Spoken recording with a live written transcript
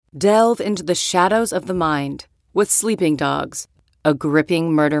Delve into the shadows of the mind with Sleeping Dogs, a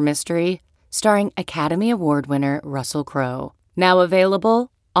gripping murder mystery starring Academy Award winner Russell Crowe. Now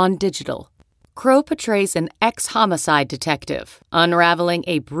available on digital. Crowe portrays an ex-homicide detective unraveling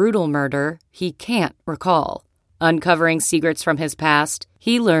a brutal murder he can't recall. Uncovering secrets from his past,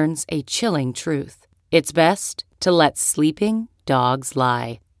 he learns a chilling truth. It's best to let sleeping dogs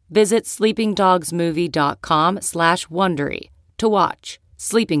lie. Visit sleepingdogsmovie.com/Wondery to watch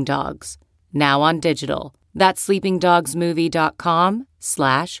Sleeping Dogs, now on digital. That's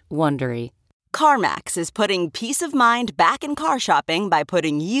sleepingdogsmovie.com/Wondery. CarMax is putting peace of mind back in car shopping by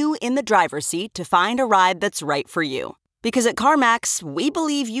putting you in the driver's seat to find a ride that's right for you. Because at CarMax, we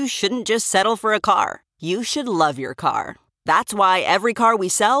believe you shouldn't just settle for a car. You should love your car. That's why every car we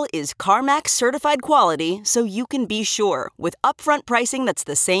sell is CarMax certified quality, so you can be sure with upfront pricing that's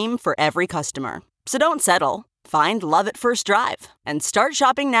the same for every customer. So don't settle. Find love at first drive and start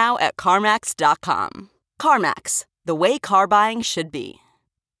shopping now at CarMax.com. CarMax, the way car buying should be.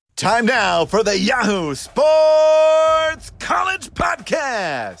 Time now for the Yahoo Sports College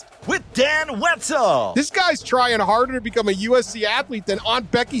Podcast with Dan Wetzel. This guy's trying harder to become a USC athlete than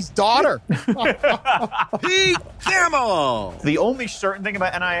Aunt Becky's daughter. Pete Thamel. The only certain thing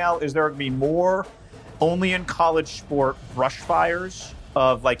about NIL is there are going to be more only in college sport brush fires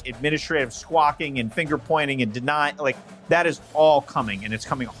of like administrative squawking and finger pointing and deny. Like that is all coming, and it's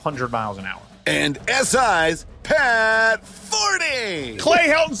coming 100 miles an hour. And SI's Pat Forty. Clay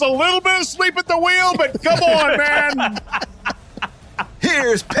Helton's a little bit asleep at the wheel, but come on, man.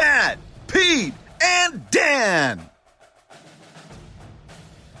 Here's Pat, Pete, and Dan.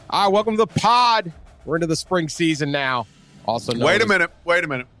 All right, welcome to the pod. We're into the spring season now. Also, Wait a minute.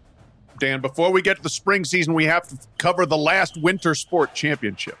 Dan, before we get to the spring season, we have to cover the last winter sport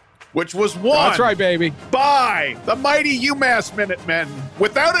championship, which was won. That's right, baby. By the mighty UMass Minutemen.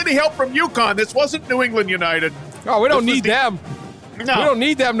 Without any help from UConn, this wasn't New England United. Oh, we don't need them. No. We don't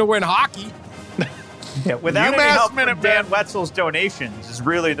need them to win hockey. Yeah, without any UMass help from Minutemen. Dan Wetzel's donations is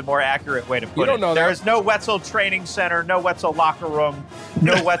really the more accurate way to put it. You don't know There that. is no Wetzel training center, no Wetzel locker room,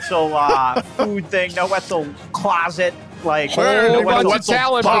 no Wetzel food thing, no Wetzel closet. Like Whole no bunch of Wetzel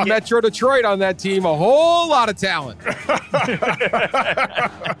talent from bucket. Metro Detroit on that team. A whole lot of talent.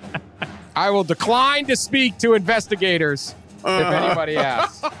 I will decline to speak to investigators if anybody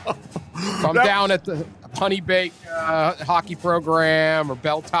asks. If I'm down at the Honey Bake hockey program or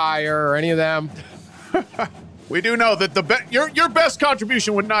Bell Tire or any of them. We do know that your best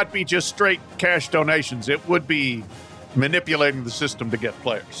contribution would not be just straight cash donations. It would be manipulating the system to get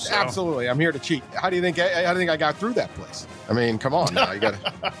players. So. Absolutely. I'm here to cheat. How do you think I got through that place? I mean, come on now. You got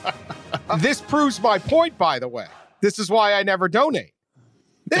This proves my point, by the way. This is why I never donate.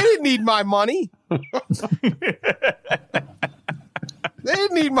 They didn't need my money. They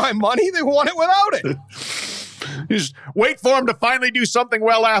didn't need my money. They want it without it. You just wait for them to finally do something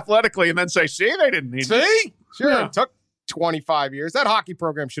well athletically and then say, see, they didn't need it. See? Sure. Yeah. It took 25 years. That hockey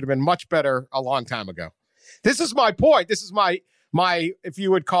program should have been much better a long time ago. This is my point. This is my, if you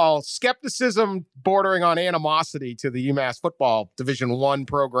would call skepticism bordering on animosity to the UMass football Division I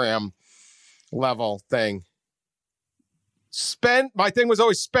program level thing. My thing was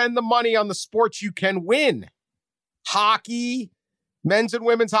always spend the money on the sports you can win. Hockey, men's and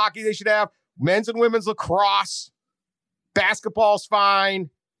women's hockey, they should have. Men's and women's lacrosse. Basketball's fine.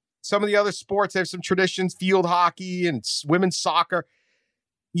 Some of the other sports have some traditions, field hockey and women's soccer.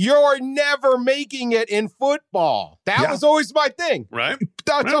 You're never making it in football. That was always my thing. Right.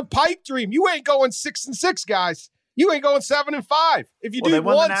 That's a pipe dream. You ain't going 6-6, guys. You ain't going 7-5. If you do they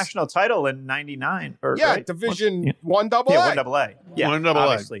won once, the national title in '99. right? Division 1AA. Yeah, 1AA. Yeah, 1AA.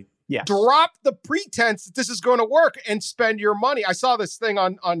 obviously. Yeah. Drop the pretense that this is going to work and spend your money. I saw this thing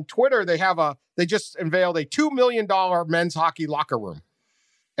on Twitter. They just unveiled a $2 million men's hockey locker room.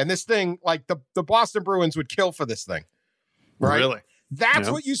 And this thing, like the Boston Bruins would kill for this thing. Right? Really?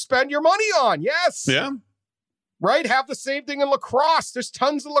 That's what you spend your money on. Yes. Yeah. Right? Have the same thing in lacrosse. There's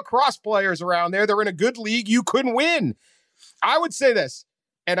tons of lacrosse players around there. They're in a good league. You couldn't win. I would say this,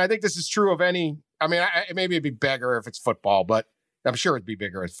 and I think this is true of any, maybe it'd be bigger if it's football, but I'm sure it'd be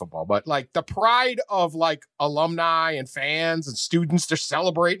bigger as football. But like the pride of like alumni and fans and students, they're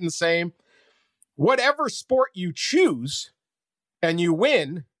celebrating the same. Whatever sport you choose and you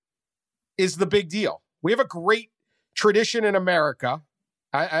win is the big deal. We have a great tradition in America.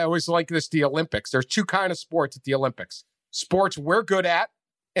 I always like this, the Olympics. There's two kinds of sports at the Olympics. Sports we're good at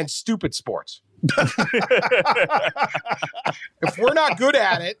and stupid sports. If we're not good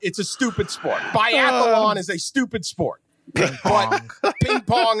at it, it's a stupid sport. Biathlon is a stupid sport. But ping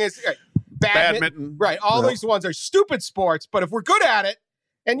pong is badminton. Right. All these ones are stupid sports, but if we're good at it,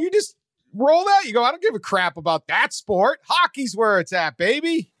 and you just roll that. You go, I don't give a crap about that sport. Hockey's where it's at,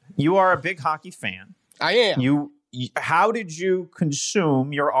 baby. You are a big hockey fan. I am. How did you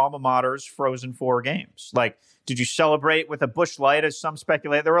consume your alma mater's Frozen Four games? Like, did you celebrate with a Busch Light, as some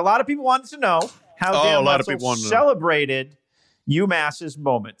speculate? There were a lot of people wanted to know how Dan Wetzel celebrated UMass's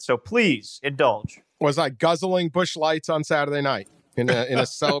moment. So please indulge. Was I guzzling Busch Lights on Saturday night in a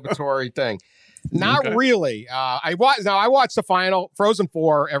celebratory thing? Not really. I watch the final Frozen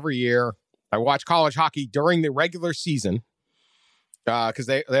Four every year. I watch college hockey during the regular season because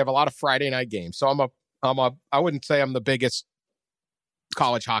they have a lot of Friday night games. So I wouldn't say I'm the biggest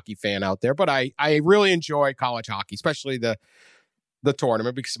college hockey fan out there, but I really enjoy college hockey, especially the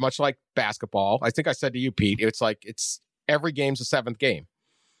tournament, because much like basketball, I think I said to you, Pete, it's every game's a seventh game.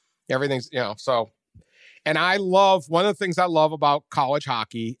 Everything's, so. And I love, one of the things I love about college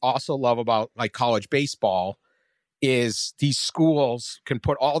hockey, also love about like college baseball, is these schools can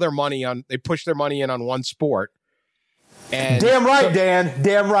put all their money on, they push their money in on one sport. And damn right, Dan.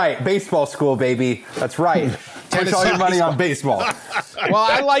 Damn right. Baseball school, baby. That's right. Push all your money on baseball. Well,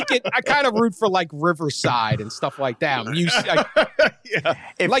 I like it. I kind of root for like Riverside and stuff like that. Like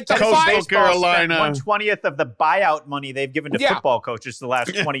the Coastal Carolina, 1/20th of the buyout money they've given to football coaches the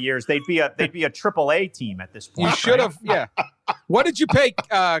last 20 years, they'd be a AAA team at this point. You should have, What did you pay?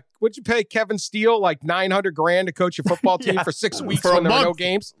 What'd you pay Kevin Steele like $900,000 to coach your football team for 6 weeks when there were no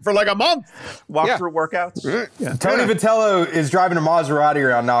games? For like a month. Walk through workouts. Tony Vitello is driving a Maserati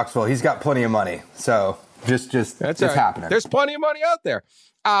around Knoxville. He's got plenty of money. So just it's happening. There's plenty of money out there.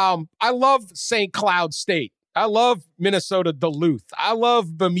 I love St. Cloud State. I love Minnesota Duluth. I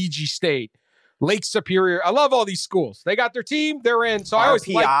love Bemidji State, Lake Superior. I love all these schools. They got their team. They're in. So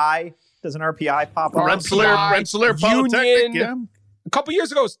RPI. Doesn't RPI pop up? Rensselaer Polytechnic, Union. A couple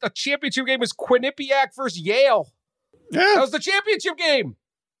years ago, a championship game was Quinnipiac versus Yale. Yeah. That was the championship game.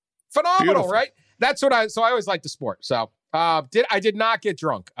 Phenomenal, Beautiful. right? That's what I always like the sport. So I did not get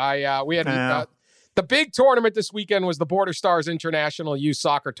drunk. We had the big tournament this weekend was the Border Stars International Youth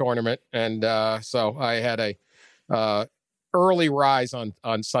Soccer Tournament. And so I had a early rise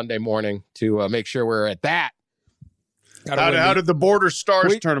on Sunday morning to make sure we're at that. How did the Border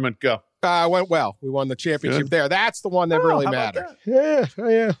Stars tournament go? Went well. We won the championship there. That's the one that really mattered.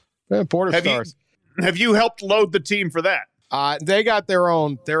 Yeah. Border Stars. Have you helped load the team for that? They got their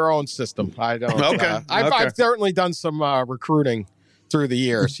own system. I don't. Okay. I've certainly done some recruiting through the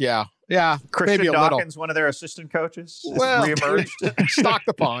years. Yeah. Christian maybe a Dawkins, one of their assistant coaches, reemerged. Stock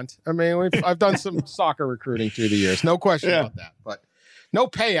the pond. I mean, I've done some soccer recruiting through the years. No question about that. But no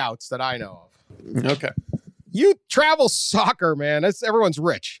payouts that I know of. Okay. You travel soccer, man. Everyone's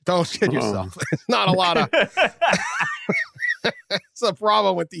rich. Don't kid yourself. It's not a lot of. It's a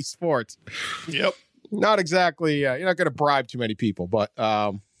problem with these sports. Yep. Not exactly. You're not going to bribe too many people, but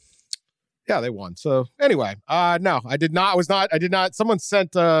they won. So anyway, no, I did not. I did not. Someone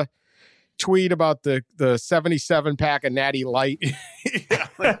sent a tweet about the 77 pack of Natty Light.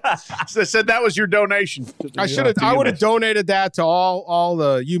 So they said that was your donation. I would have donated that to all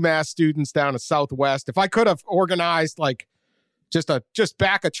the UMass students down in Southwest. If I could have organized like just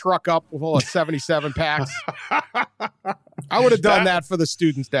back a truck up with all the 77 packs, I would have done that for the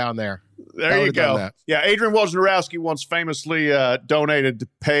students down there. There you go. Yeah, Adrian Wojnarowski once famously donated to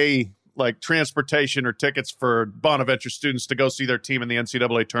pay like transportation or tickets for Bonaventure students to go see their team in the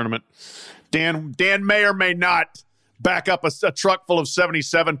NCAA tournament. Dan may or may not back up a truck full of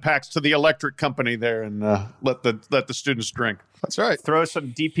 77 packs to the electric company there and let the students drink. That's right. Throw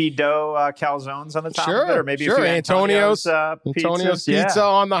some DP dough calzones on the top of it, or maybe Antonio's pizza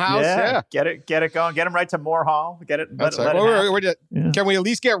on the house. Yeah. Get it going. Get them right to Moore Hall. Get it. Can we at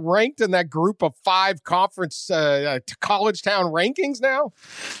least get ranked in that group of 5 conference college town rankings now?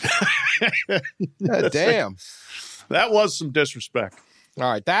 Damn. That was some disrespect.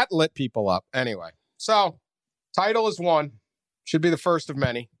 All right, that lit people up. Anyway, so title is won. Should be the first of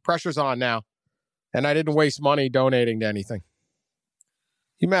many. Pressure's on now. And I didn't waste money donating to anything.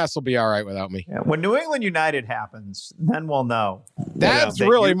 UMass will be all right without me. Yeah, when New England United happens, then we'll know. That's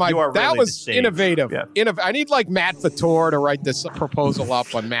really that was innovative. Yeah. I need like Matt Fator to write this proposal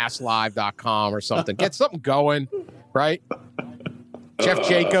up on masslive.com or something. Get something going, right? Jeff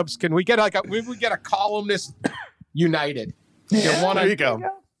Jacobs, can we get a columnist United? There you go.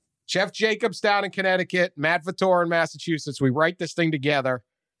 Jeff Jacobs down in Connecticut, Matt Fator in Massachusetts. We write this thing together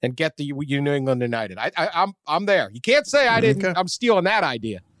and get the New England United. I'm there. You can't say I didn't. Okay. I'm stealing that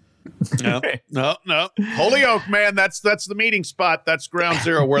idea. No. Holyoke, man. That's the meeting spot. That's ground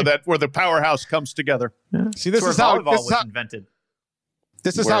zero where the powerhouse comes together. Yeah. See, this is how volleyball was invented.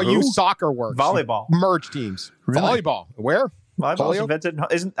 This is how youth soccer works. Volleyball. Merge teams. Really? Volleyball. Where? Volleyball was invented.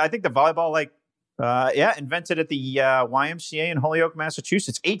 I think the volleyball invented at the YMCA in Holyoke,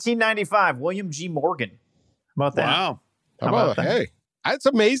 Massachusetts, 1895. William G. Morgan. How about that? Wow. How about that? Hey, it's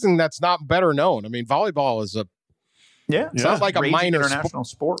amazing that's not better known. I mean, volleyball is it's not like a minor international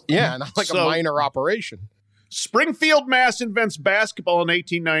sport. Yeah, not like a minor operation. Springfield, Mass. Invents basketball in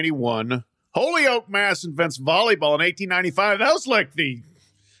 1891. Holyoke, Mass. Invents volleyball in 1895. That was like the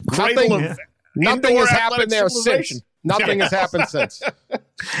cradle of nothing has happened there civilization. Since. Nothing has happened since.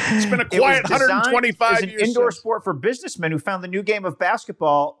 It's been a quiet 125 years. It's an indoor sport for businessmen who found the new game of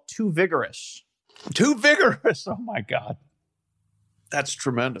basketball too vigorous. Too vigorous. Oh, my God. That's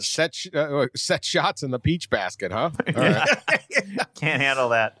tremendous. Set shots in the peach basket, huh? All right. Can't handle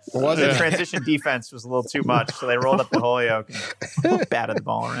that. The transition defense was a little too much, so they rolled up the Holyoke and batted the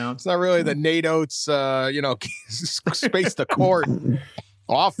ball around. It's not really the Nate Oates, space the court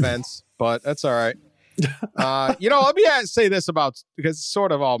offense, but that's all right. Let me say this about, because it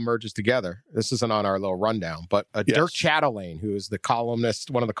sort of all merges together. This isn't on our little rundown, but Dirk Chatelain, who is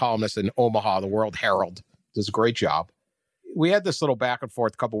one of the columnists in Omaha, the World Herald, does a great job. We had this little back and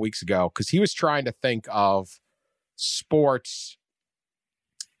forth a couple weeks ago because he was trying to think of sports.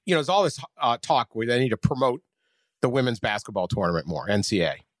 There's all this talk where they need to promote the women's basketball tournament more,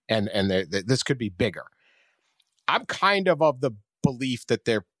 NCAA, and this could be bigger. I'm kind of the belief that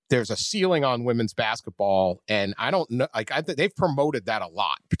there's a ceiling on women's basketball, and I don't know. They've promoted that a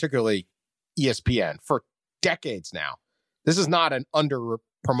lot, particularly ESPN, for decades now. This is not an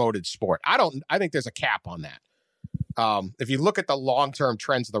under-promoted sport. I think there's a cap on that. If you look at the long-term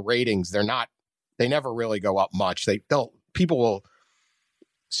trends of the ratings, they never really go up much. People will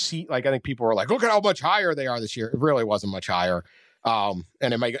see, I think people were like, look at how much higher they are this year. It really wasn't much higher. And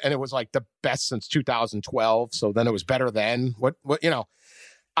it was like the best since 2012. So then it was better then.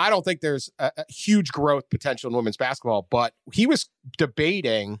 I don't think there's a huge growth potential in women's basketball, but he was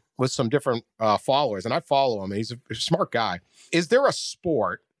debating with some different followers, and I follow him, and he's a smart guy. Is there a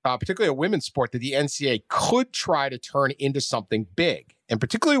sport, particularly a women's sport, that the NCAA could try to turn into something big, and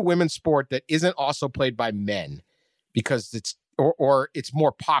particularly a women's sport that isn't also played by men because it's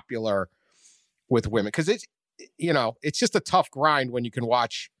more popular with women? Because it's just a tough grind when you can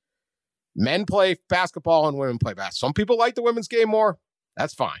watch men play basketball and women play basketball. Some people like the women's game more.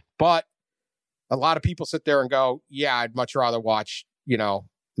 That's fine. But a lot of people sit there and go, yeah, I'd much rather watch,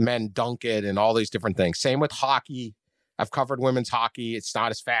 men dunk it and all these different things. Same with hockey. I've covered women's hockey. It's not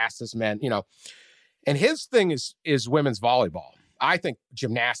as fast as men, And his thing is women's volleyball. I think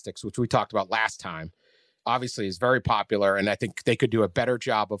gymnastics, which we talked about last time, obviously is very popular. And I think they could do a better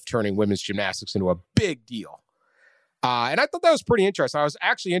job of turning women's gymnastics into a big deal. And I thought that was pretty interesting. I was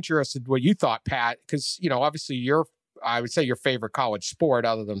actually interested in what you thought, Pat, because, obviously I would say your favorite college sport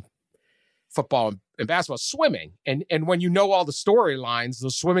other than football and basketball is swimming. And when you know all the storylines,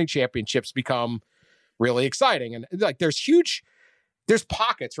 the swimming championships become really exciting. And there's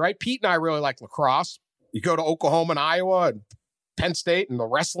pockets, right? Pete and I really like lacrosse. You go to Oklahoma and Iowa and Penn State, and the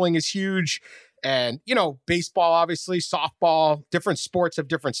wrestling is huge. And, baseball, obviously, softball, different sports have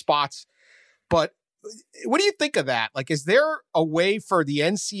different spots. But what do you think of that? Is there a way for the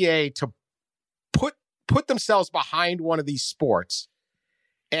NCAA to put themselves behind one of these sports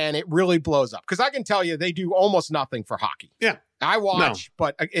and it really blows up? Because I can tell you they do almost nothing for hockey. Yeah. I watch,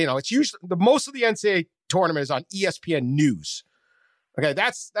 but it's usually most of the NCAA tournament is on ESPN News. Okay,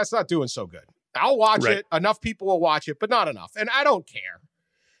 that's not doing so good. I'll watch it. Enough people will watch it, but not enough. And I don't care.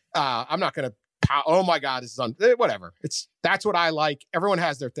 I'm not going to, oh my God, this is whatever. That's what I like. Everyone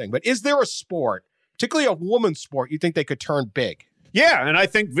has their thing. But is there a sport, particularly a woman's sport, you think they could turn big? Yeah, and I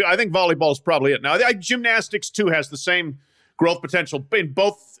think volleyball is probably it. Now, gymnastics, too, has the same growth potential. In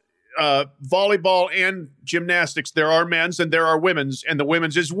both volleyball and gymnastics, there are men's and there are women's, and the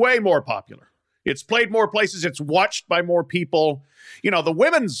women's is way more popular. It's played more places. It's watched by more people. The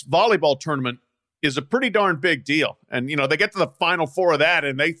women's volleyball tournament is a pretty darn big deal. And, they get to the Final Four of that,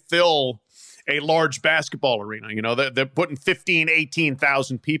 and they fill a large basketball arena. They're putting 15,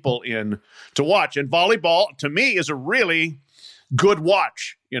 18,000 people in to watch. And volleyball, to me, is a really good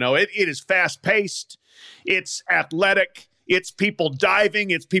watch. It is fast-paced. It's athletic. It's people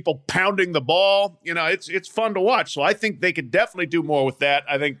diving. It's people pounding the ball. It's fun to watch. So I think they could definitely do more with that.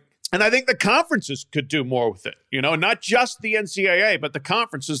 I think the conferences could do more with it. Not just the NCAA, but the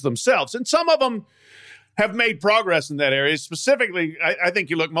conferences themselves. And some of them have made progress in that area. Specifically, I think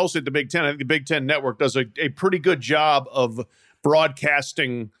you look mostly at the Big Ten. I think the Big Ten Network does a pretty good job of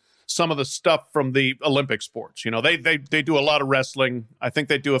broadcasting some of the stuff from the Olympic sports. They do a lot of wrestling. I think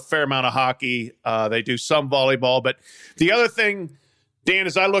they do a fair amount of hockey. They do some volleyball. But the other thing, Dan,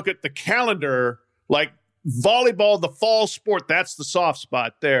 as I look at the calendar, volleyball, the fall sport, that's the soft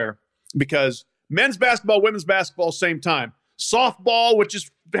spot there because men's basketball, women's basketball, same time. Softball, which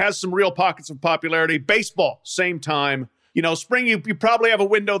has some real pockets of popularity. Baseball, same time. Spring, you probably have a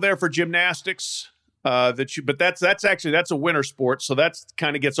window there for gymnastics. But that's a winter sport, so that's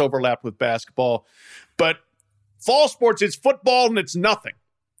kind of gets overlapped with basketball. But fall sports, it's football and it's nothing.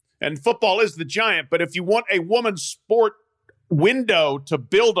 And football is the giant. But if you want a woman's sport window to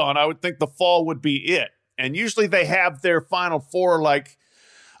build on, I would think the fall would be it. And usually they have their Final Four,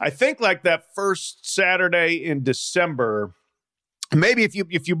 I think that first Saturday in December. Maybe if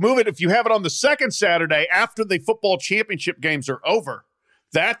you move it, if you have it on the second Saturday after the football championship games are over,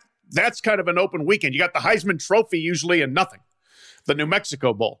 that's kind of an open weekend. You got the Heisman Trophy usually and nothing. The New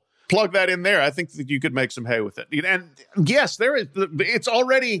Mexico Bowl. Plug that in there. I think that you could make some hay with it. And yes, it's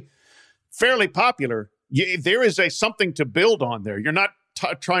already fairly popular. There is something to build on there. You're not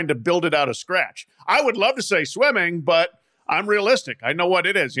trying to build it out of scratch. I would love to say swimming, but I'm realistic. I know what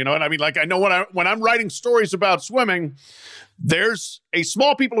it is, what I mean? I know when I'm writing stories about swimming, there's a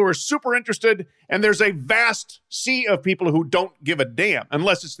small people who are super interested, and there's a vast sea of people who don't give a damn,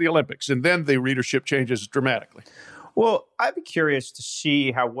 unless it's the Olympics, and then the readership changes dramatically. Well, I'd be curious to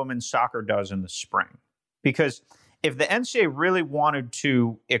see how women's soccer does in the spring, because if the NCAA really wanted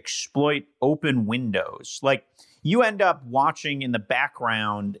to exploit open windows, you end up watching in the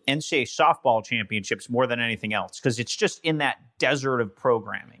background NCAA softball championships more than anything else because it's just in that desert of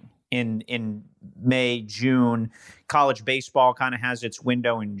programming in May, June. College baseball kind of has its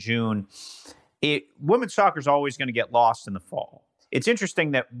window in June. Women's soccer is always going to get lost in the fall. It's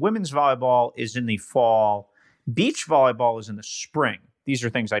interesting that women's volleyball is in the fall. Beach volleyball is in the spring. These are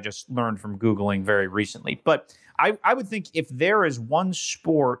things I just learned from Googling very recently. But I would think if there is one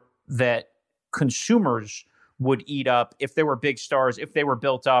sport that consumers would eat up, if there were big stars, if they were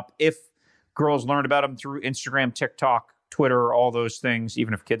built up, if girls learned about them through Instagram, TikTok, Twitter, all those things,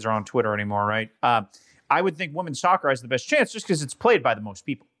 even if kids are on Twitter anymore, right? I would think women's soccer has the best chance just because it's played by the most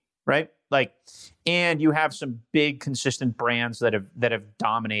people, right? And you have some big, consistent brands that have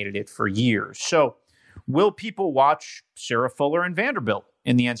dominated it for years. So will people watch Sarah Fuller and Vanderbilt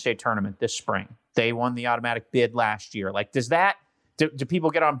in the NCAA tournament this spring? They won the automatic bid last year. Do people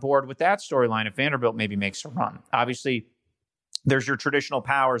get on board with that storyline if Vanderbilt maybe makes a run? Obviously, there's your traditional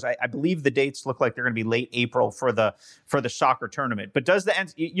powers. I believe the dates look like they're going to be late April for the soccer tournament. But does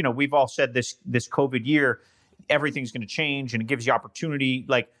we've all said this COVID year, everything's going to change and it gives you opportunity.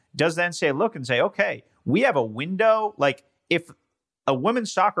 Does the NCAA look and say, okay, we have a window? If a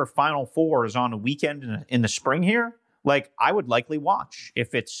women's soccer Final Four is on a weekend in the spring here, I would likely watch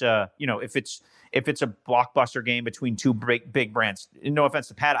if it's if it's a blockbuster game between two big brands. No offense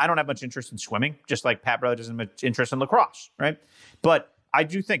to Pat, I don't have much interest in swimming, just like Pat Brother doesn't have much interest in lacrosse, right? But I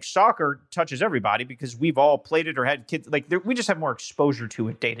do think soccer touches everybody because we've all played it or had kids. We just have more exposure to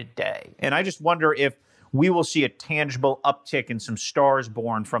it day to day. And I just wonder if we will see a tangible uptick in some stars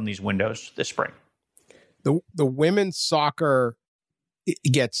born from these windows this spring. The women's soccer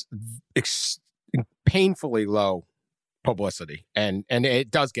gets painfully low publicity and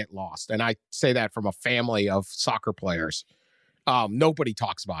it does get lost. And I say that from a family of soccer players. Nobody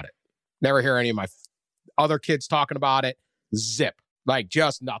talks about it. Never hear any of my other kids talking about it. Zip.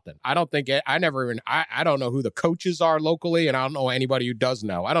 Just nothing. I don't think I don't know who the coaches are locally, and I don't know anybody who does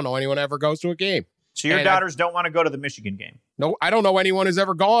know. I don't know anyone ever goes to a game. So your daughters don't want to go to the Michigan game? No, I don't know anyone who's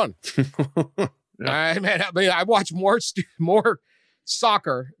ever gone. I watch more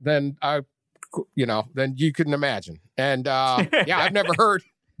soccer than than you can imagine. And I've never heard.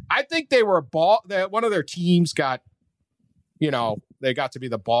 I think they were one of their teams got, they got to be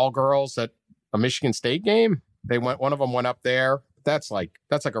the ball girls at a Michigan State game. One of them went up there. That's like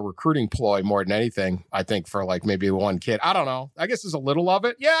a recruiting ploy more than anything, I think, for maybe one kid. I don't know. I guess there's a little of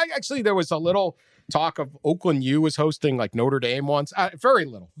it. Yeah, actually, there was a little talk of Oakland U was hosting Notre Dame once. Very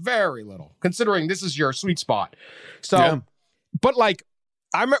little, considering this is your sweet spot. So, yeah. But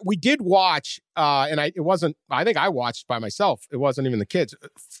we did watch, and it wasn't, I think I watched by myself. It wasn't even the kids.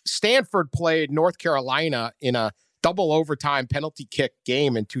 Stanford played North Carolina in a double overtime penalty kick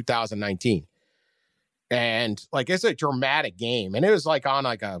game in 2019. And it's a dramatic game. And it was on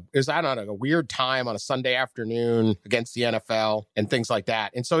a weird time on a Sunday afternoon against the NFL and things like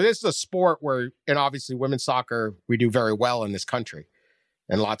that. And so this is a sport where, and obviously women's soccer, we do very well in this country.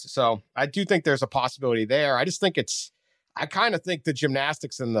 And so I do think there's a possibility there. I just think I kind of think the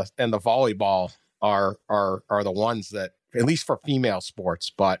gymnastics and the volleyball are the ones that, at least for female sports,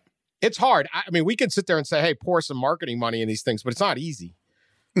 but it's hard. I mean, we can sit there and say, hey, pour some marketing money in these things, but it's not easy.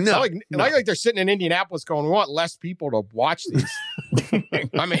 No, like they're sitting in Indianapolis going, we want less people to watch these.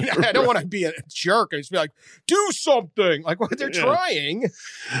 I mean, I don't want to be a jerk and just be like, do something. Like, what they're trying.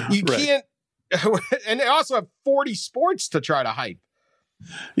 You can't. And they also have 40 sports to try to hype.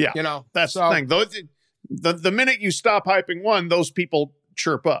 Yeah. That's the thing. The minute you stop hyping one, those people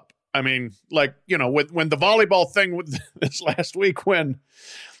chirp up. I mean, like, when the volleyball thing with this last week, when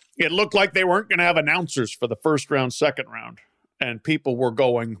it looked like they weren't going to have announcers for the first round, second round, and people were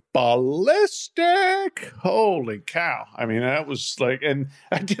going ballistic. Holy cow. I mean, that was like, and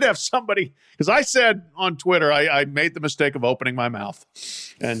I did have somebody, because I said on Twitter, I made the mistake of opening my mouth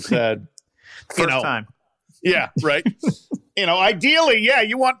and said, First time. Yeah, right. Ideally,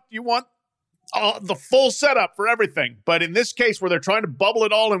 you want the full setup for everything. But in this case, where they're trying to bubble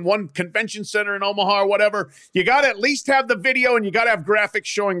it all in one convention center in Omaha or whatever, you got to at least have the video and you got to have graphics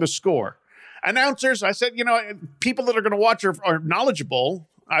showing the score. Announcers, I said, people that are going to watch are knowledgeable,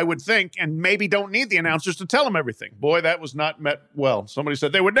 I would think, and maybe don't need the announcers to tell them everything. Boy, that was not met well. Somebody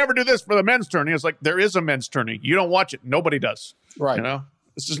said they would never do this for the men's tourney. It's like, there is a men's tourney. You don't watch it. Nobody does. Right.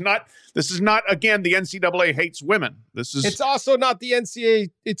 This is not, again, the NCAA hates women. It's also not the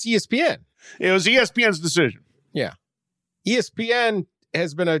NCAA, it's ESPN. It was ESPN's decision. Yeah. ESPN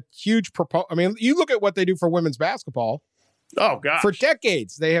has been a huge proponent. I mean, you look at what they do for women's basketball. Oh, gosh. For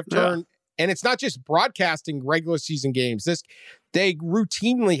decades, they have turned, and it's not just broadcasting regular season games. They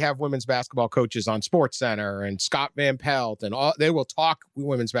routinely have women's basketball coaches on SportsCenter and Scott Van Pelt, and they will talk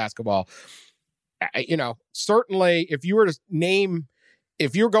women's basketball. Certainly, if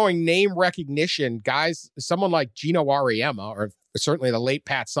you're going name recognition, guys, someone like Gino Auriemma, or certainly the late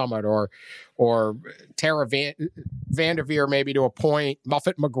Pat Summitt, or Tara Vanderveer, maybe to a point,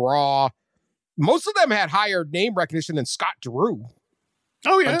 Muffet McGraw, most of them had higher name recognition than Scott Drew.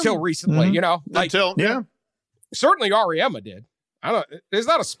 Oh yeah, until recently, certainly Auriemma did. There's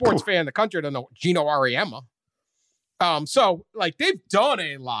not a sports fan in the country that know Gino Auriemma. So like they've done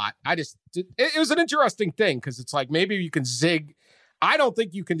a lot. It was an interesting thing because it's like maybe you can zig. I don't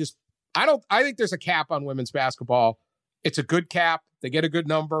think you can I think there's a cap on women's basketball. It's a good cap. They get a good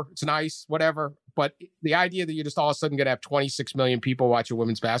number. It's nice, whatever. But the idea that you're just all of a sudden going to have 26 million people watch a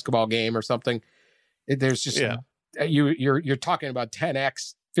women's basketball game or something, there's just, you're talking about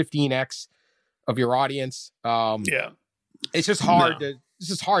 10x, 15x of your audience. It's just hard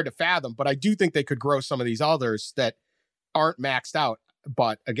to fathom, but I do think they could grow some of these others that aren't maxed out.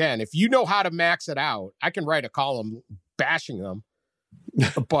 But again, if you know how to max it out, I can write a column bashing them.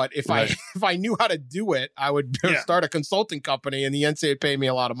 But if I knew how to do it, I would start a consulting company and the NCAA pay me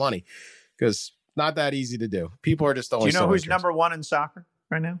a lot of money because not that easy to do. People are just only. Do you know who's number one in soccer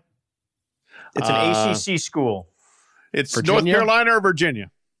right now? It's an ACC school. It's Virginia? North Carolina or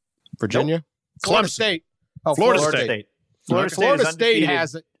Virginia? Virginia? Nope. Florida State. Oh, Florida State. Florida State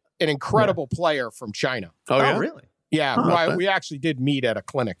has an incredible player from China. Oh, yeah? Really? Yeah. We actually did meet at a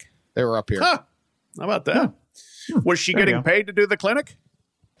clinic. They were up here. Huh. How about that? Was she getting paid to do the clinic?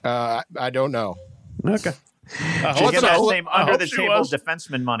 I don't know. Okay. She get that same under the table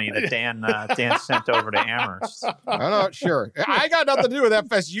defenseman money that Dan sent over to Amherst. I'm not sure. I got nothing to do with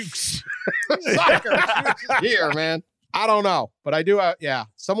FSU soccer here, man. I don't know, but I do.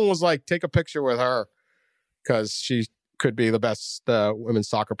 Someone was like, take a picture with her because she could be the best women's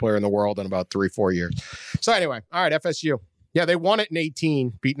soccer player in the world in about 3-4 years. So anyway, all right, FSU. Yeah, they won it in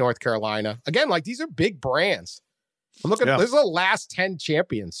 2018, beat North Carolina. Again, like these are big brands. I'm looking, this is the last 10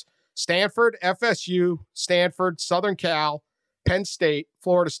 champions. Stanford, FSU, Stanford, Southern Cal, Penn State,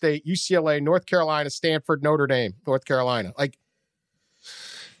 Florida State, UCLA, North Carolina, Stanford, Notre Dame, North Carolina. Like,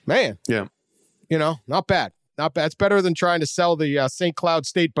 man. Yeah. Not bad. Not bad. It's better than trying to sell the St. Cloud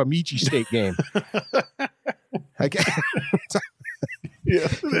State Bemidji State game. Yeah,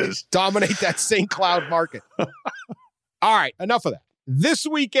 it is. Dominate that St. Cloud market. All right, enough of that. This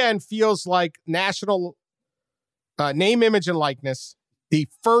weekend feels like national name, image, and likeness. The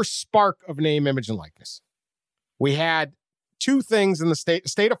first spark of name, image, and likeness. We had two things in the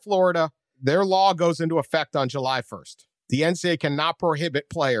state of Florida. Their law goes into effect on July 1st. The NCAA cannot prohibit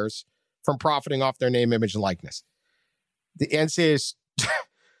players from profiting off their name, image, and likeness. The NCAA has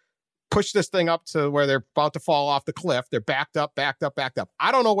pushed this thing up to where they're about to fall off the cliff. They're backed up.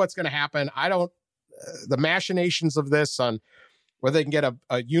 I don't know what's going to happen. The machinations of this on whether they can get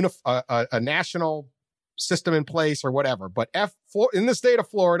a national system in place or whatever. But in the state of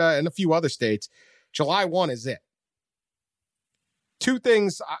Florida and a few other states, July 1 is it. Two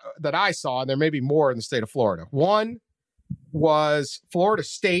things that I saw, and there may be more in the state of Florida. One was Florida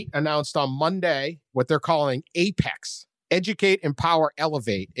State announced on Monday what they're calling APEX, Educate, Empower,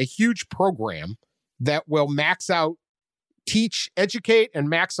 Elevate, a huge program that will max out teach, educate,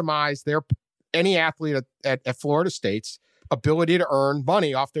 and maximize any athlete at Florida State's ability to earn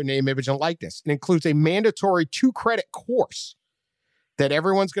money off their name, image, and likeness. It includes a mandatory 2-credit course that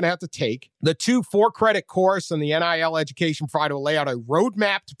everyone's going to have to take. The 2 4-credit course and the NIL education provider will lay out a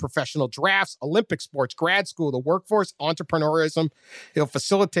roadmap to professional drafts, Olympic sports, grad school, the workforce, entrepreneurism. It'll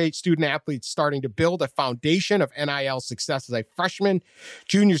facilitate student athletes starting to build a foundation of NIL success as a freshman.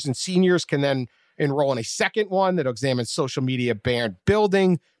 Juniors and seniors can then enroll in a second one that'll examine social media brand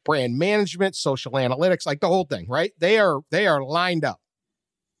building, brand management, social analytics, like the whole thing, right? They are lined up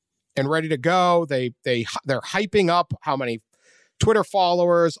and ready to go. They're hyping up how many Twitter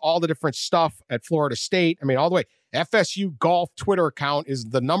followers, all the different stuff at Florida State. I mean, all the way. FSU golf Twitter account is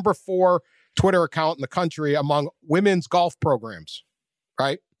the number 4 Twitter account in the country among women's golf programs,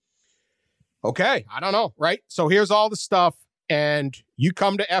 right? Okay, I don't know, right? So here's all the stuff, and you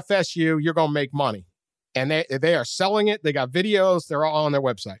come to FSU, you're going to make money. And they are selling it. They got videos. They're all on their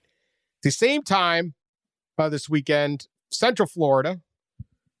website. At the same time, this weekend, Central Florida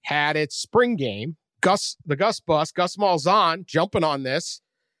had its spring game. The Gus Bus, Gus Malzahn, jumping on this,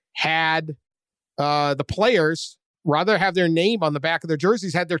 had the players, rather have their name on the back of their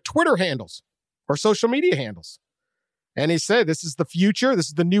jerseys, had their Twitter handles or social media handles. And he said, this is the future. This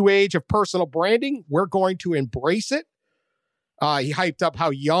is the new age of personal branding. We're going to embrace it. He hyped up how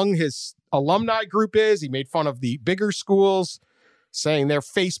young his alumni group is. He made fun of the bigger schools, saying they're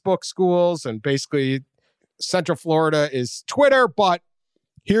Facebook schools, and basically Central Florida is Twitter, but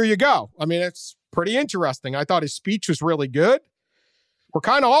here you go. I mean, it's pretty interesting. I thought his speech was really good. We're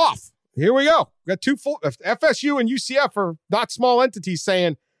kind of off. Here we go. We got 2 FSU and UCF are not small entities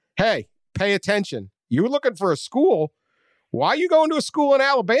saying, hey, pay attention. You're looking for a school. Why are you going to a school in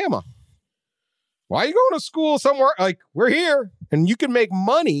Alabama? Why are you going to school somewhere? Like, we're here and you can make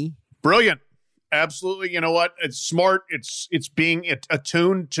money. Brilliant. Absolutely. You know what? It's smart. It's being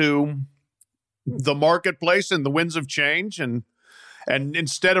attuned to the marketplace and the winds of change. And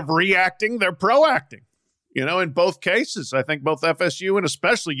instead of reacting, they're proacting, you know, in both cases. I think both FSU and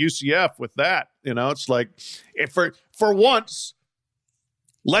especially UCF with that, you know, it's like, if for once,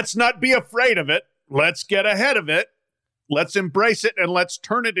 let's not be afraid of it. Let's get ahead of it. Let's embrace it and let's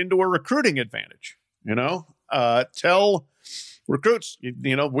turn it into a recruiting advantage. You know, tell recruits,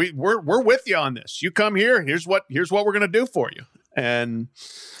 you know, we're with you on this. You come here. Here's what we're going to do for you. And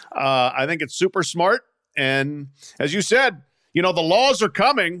I think it's super smart. And as you said, you know, the laws are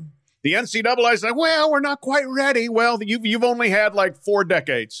coming. The NCAA is like, well, we're not quite ready. Well, you've only had like 4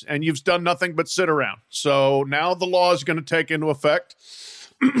 decades and you've done nothing but sit around. So now the law is going to take into effect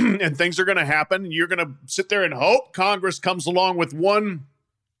and things are going to happen. You're going to sit there and hope Congress comes along with one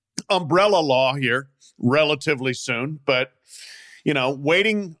umbrella law here relatively soon. But, you know,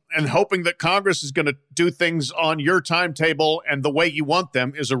 waiting and hoping that Congress is going to do things on your timetable and the way you want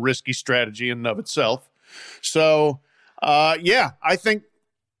them is a risky strategy in and of itself. So, yeah, I think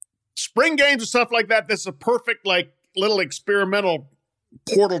spring games and stuff like that, this is a perfect, like, little experimental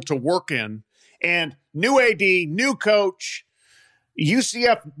portal to work in. And new AD, new coach,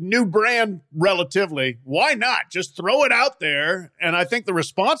 UCF, new brand relatively. Why not? Just throw it out there. And I think the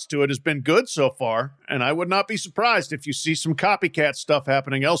response to it has been good so far. And I would not be surprised if you see some copycat stuff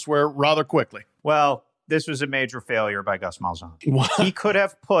happening elsewhere rather quickly. Well, this was a major failure by Gus Malzahn. He could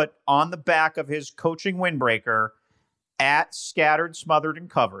have put on the back of his coaching windbreaker at scattered, smothered, and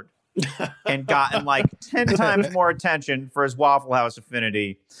covered and gotten like 10 times more attention for his Waffle House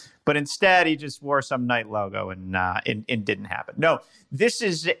affinity. But instead, he just wore some Knight logo and didn't happen. No, this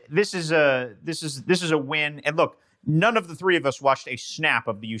is a win. And look, none of the 3 of us watched a snap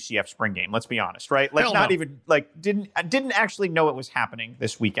of the UCF spring game. Let's be honest, right? Like, didn't actually know it was happening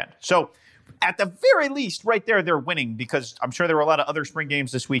this weekend. So at the very least, right there, they're winning, because I'm sure there were a lot of other spring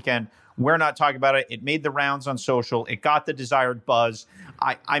games this weekend. We're not talking about it. It made the rounds on social. It got the desired buzz.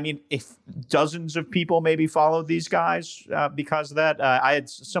 I mean, if dozens of people maybe followed these guys because of that, I had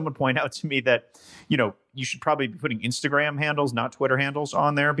someone point out to me that, you know, you should probably be putting Instagram handles, not Twitter handles,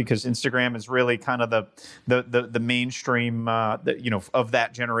 on there, because Instagram is really kind of the mainstream, of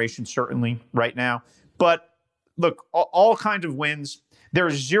that generation, certainly right now. But look, all kinds of wins. There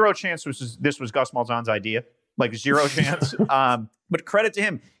is zero chance this was Gus Malzahn's idea, like zero chance. But credit to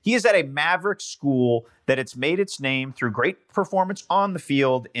him. He is at a Maverick school that it's made its name through great performance on the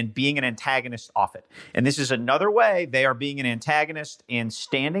field and being an antagonist off it. And this is another way they are being an antagonist and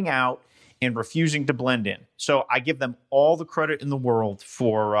standing out and refusing to blend in. So I give them all the credit in the world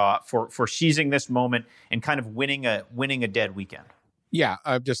for seizing this moment and kind of winning a dead weekend. Yeah,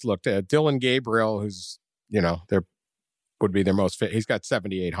 I've just looked at Dylan Gabriel, who's, you know, would be their most fit. He's got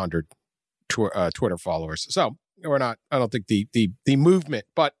 7,800 Twitter followers. So I don't think the movement,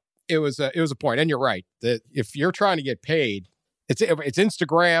 but it was a point. And you're right that if you're trying to get paid, it's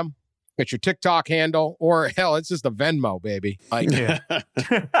Instagram, it's your TikTok handle, or hell, it's just a Venmo, baby. Like,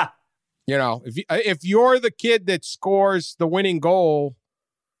 you know, if you're the kid that scores the winning goal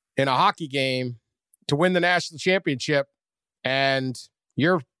in a hockey game to win the national championship, and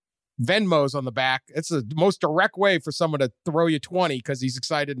your Venmo's on the back, it's the most direct way for someone to throw you 20 because he's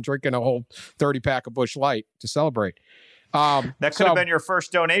excited and drinking a whole 30-pack of Busch Light to celebrate. That could have been your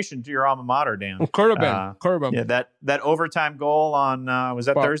first donation to your alma mater, Dan. Could have been. Yeah, that overtime goal on was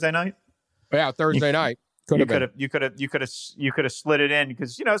that Thursday night? Yeah, Thursday night. You could have slid it in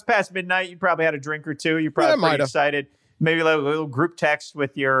because it's past midnight. You probably had a drink or two. You're probably pretty excited. Maybe a little group text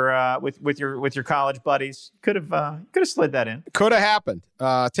with your with your college buddies. Could have slid that in. Could have happened.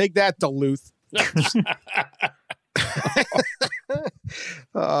 Take that, Duluth.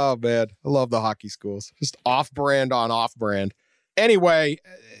 Oh man, I love the hockey schools. Just off-brand on off-brand. Anyway,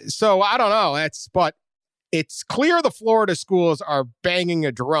 so I don't know. But it's clear the Florida schools are banging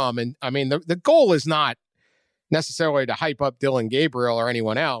a drum, and I mean the goal is not necessarily to hype up Dylan Gabriel or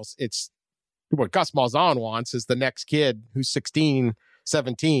anyone else. It's what Gus Malzahn wants is the next kid who's 16,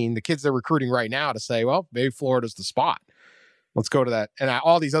 17, the kids they're recruiting right now to say, well, maybe Florida's the spot. Let's go to that. And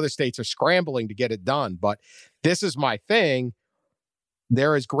all these other states are scrambling to get it done. But this is my thing.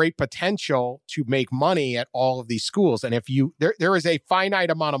 There is great potential to make money at all of these schools. And if there is a finite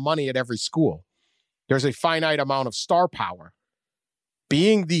amount of money at every school. There's a finite amount of star power.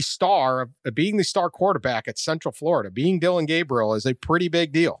 Being the star quarterback at Central Florida, being Dylan Gabriel is a pretty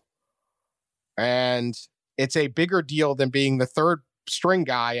big deal. And it's a bigger deal than being the third string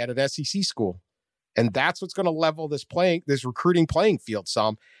guy at an SEC school. And that's what's going to level this recruiting playing field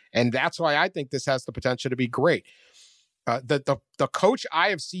some. And that's why I think this has the potential to be great. The coach I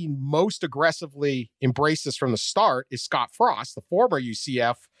have seen most aggressively embrace this from the start is Scott Frost, the former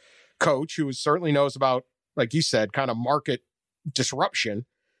UCF coach, who certainly knows about, like you said, kind of market disruption,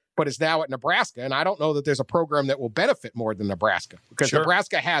 but is now at Nebraska. And I don't know that there's a program that will benefit more than Nebraska because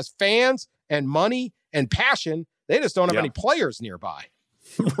Nebraska has fans and money and passion. They just don't have any players nearby.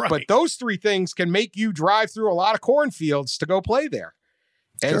 Right. But those three things can make you drive through a lot of cornfields to go play there.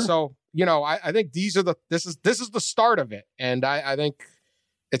 And so, I think this is the start of it. And I think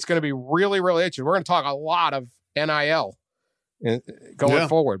it's going to be really, really interesting. We're going to talk a lot of NIL going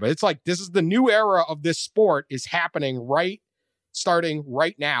forward, but it's like, this is the new era of this sport is happening starting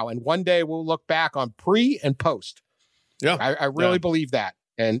right now. And one day we'll look back on pre and post. Yeah. I really believe that.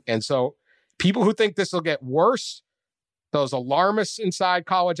 And so people who think this will get worse, those alarmists inside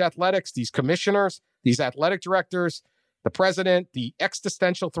college athletics, these commissioners, these athletic directors, the president, the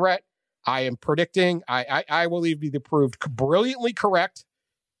existential threat, I am predicting, I will either be proved brilliantly correct,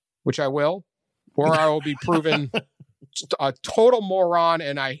 which I will, or I will be proven a total moron.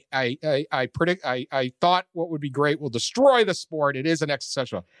 And I predict, I thought what would be great will destroy the sport. It is an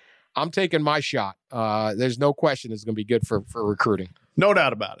existential. I'm taking my shot. There's no question it's going to be good for recruiting. No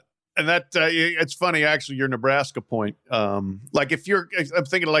doubt about it. And that it's funny, actually, your Nebraska point. I'm thinking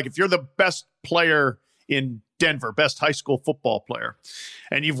if you're the best player in Denver, best high school football player,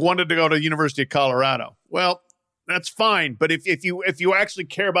 and you've wanted to go to the University of Colorado, well, that's fine. But if you actually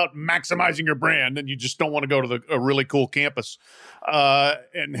care about maximizing your brand and you just don't want to go to a really cool campus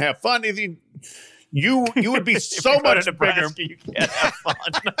and have fun, you would be so much bigger. You can't have fun.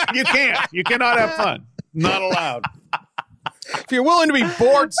 You can't. You cannot have fun. Not allowed. If you're willing to be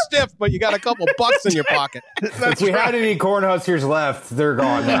bored stiff, but you got a couple bucks in your pocket. If we had any Cornhuskers left, they're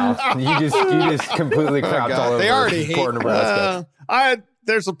gone now. You just completely crapped all over. They already hate Nebraska.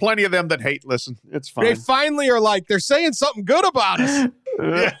 There's plenty of them that hate. Listen, it's fine. They finally are like, they're saying something good about us.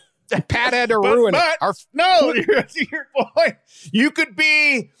 Pat had to ruin it. Your boy, you could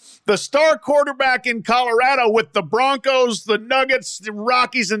be the star quarterback in Colorado with the Broncos, the Nuggets, the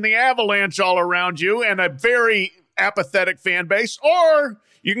Rockies, and the Avalanche all around you, and a very apathetic fan base, or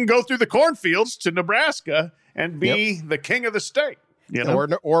you can go through the cornfields to Nebraska and be the king of the state,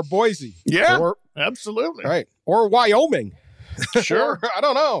 or Boise, absolutely, right, or Wyoming, sure. I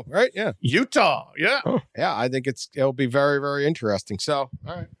don't know, right? Yeah, Utah, I think it'll be very, very interesting. So,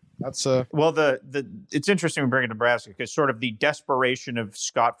 all right, that's well, it's interesting we bring in Nebraska because sort of the desperation of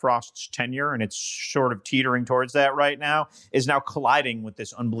Scott Frost's tenure, and it's sort of teetering towards that right now, is now colliding with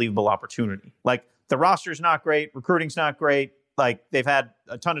this unbelievable opportunity. Like, the roster's not great. Recruiting's not great. Like, they've had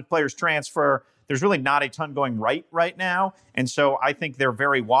a ton of players transfer. There's really not a ton going right now. And so I think they're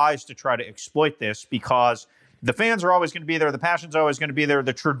very wise to try to exploit this because The fans are always going to be there. The passion's always going to be there.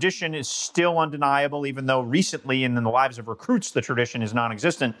 The tradition is still undeniable, even though recently in the lives of recruits, the tradition is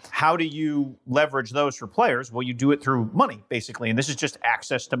non-existent. How do you leverage those for players? Well, you do it through money, basically. And this is just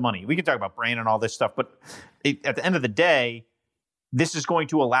access to money. We can talk about brand and all this stuff, but at the end of the day, this is going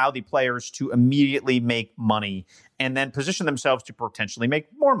to allow the players to immediately make money and then position themselves to potentially make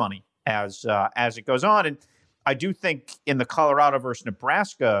more money as it goes on. And I do think in the Colorado versus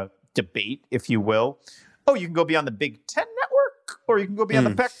Nebraska debate, if you will, you can go be on the Big Ten network or you can go be on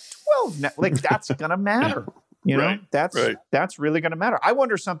the Pac-12 network. Like, that's going to matter. You know, that's really going to matter. I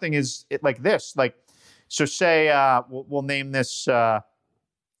wonder something is like this. Like, so say we'll name this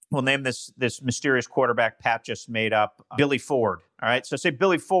this mysterious quarterback Pat just made up, Billy Ford. All right. So say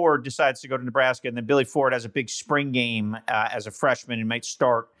Billy Ford decides to go to Nebraska, and then Billy Ford has a big spring game as a freshman and might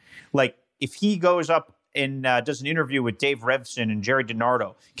start. Like, if he goes up and does an interview with Dave Revson and Jerry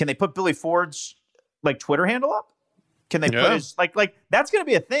DiNardo, can they put Billy Ford's Twitter handle up? Can they put his like that's going to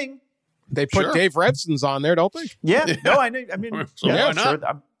be a thing? They put Dave Revson's on there, don't they? Yeah. No, I mean,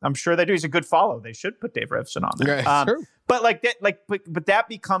 I'm sure they do. He's a good follow. They should put Dave Revson on there. True. But but that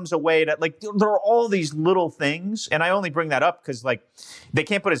becomes a way to there are all these little things, and I only bring that up because they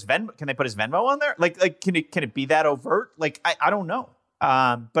can't put his Venmo. Can they put his Venmo on there? Can it be that overt? I don't know.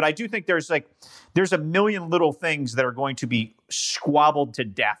 But I do think there's a million little things that are going to be squabbled to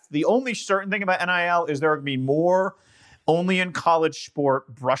death. The only certain thing about NIL is there are going to be more only in college sport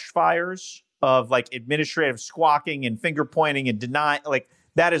brush fires of administrative squawking and finger pointing and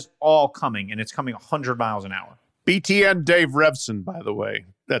that is all coming, and it's coming 100 miles an hour. BTN Dave Revson, by the way.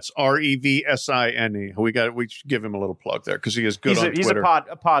 That's Revsine. We should give him a little plug there because he is good on Twitter. He's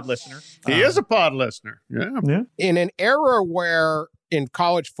a pod listener. He is a pod listener. Yeah. In an era where in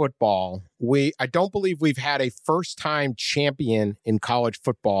college football, I don't believe we've had a first-time champion in college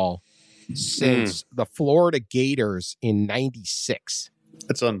football since the Florida Gators in '96.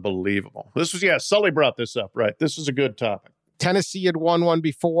 That's unbelievable. This was, Sully brought this up, right? This is a good topic. Tennessee had won one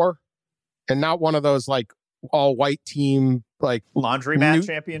before, and not one of those all-white team laundromat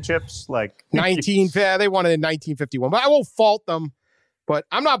championships. 19, they won it in 1951. But I won't fault them. But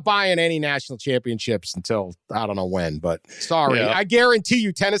I'm not buying any national championships until I don't know when. But sorry, I guarantee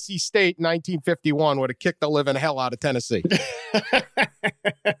you, Tennessee State in 1951 would have kicked the living hell out of Tennessee.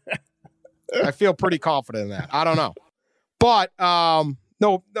 I feel pretty confident in that. I don't know, but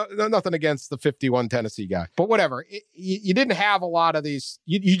no, nothing against the 51 Tennessee guy. But whatever, you didn't have a lot of these.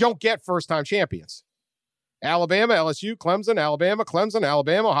 You don't get first-time champions. Alabama, LSU, Clemson, Alabama, Clemson,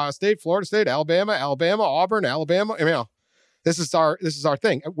 Alabama, Ohio State, Florida State, Alabama, Auburn, Alabama. This is our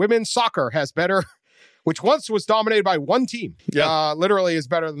thing. Women's soccer has better, which once was dominated by one team. Literally is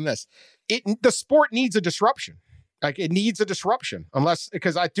better than this. The sport needs a disruption. It needs a disruption,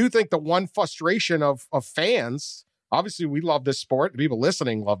 because I do think the one frustration of fans, obviously we love this sport, the people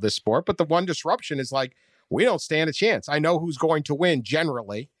listening love this sport, but the one disruption is we don't stand a chance. I know who's going to win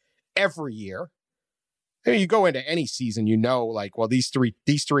generally every year. I mean, you go into any season, these three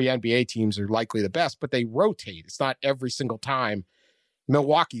NBA teams are likely the best, but they rotate. It's not every single time.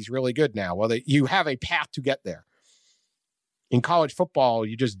 Milwaukee's really good now. Well, you have a path to get there. In college football,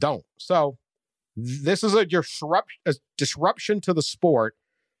 you just don't. So this is a disruption to the sport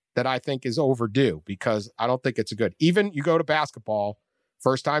that I think is overdue because I don't think it's even you go to basketball,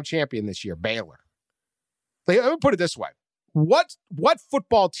 first-time champion this year, Baylor. Let me put it this way. What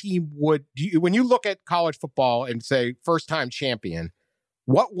football team when you look at college football and say first-time champion,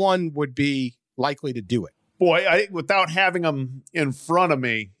 what one would be likely to do it? Boy, without having them in front of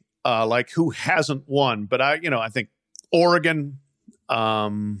me, who hasn't won, but I think Oregon.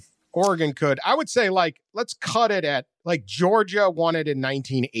 Oregon could. I would say let's cut it at Georgia won it in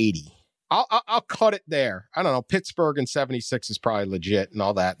 1980. I'll cut it there. I don't know. Pittsburgh in 76 is probably legit and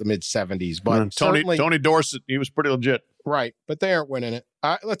all that, the mid 70s. But Tony Dorsett, he was pretty legit. Right, but they aren't winning it.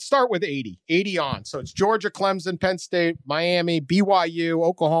 Let's start with 80 on. So it's Georgia, Clemson, Penn State, Miami, BYU,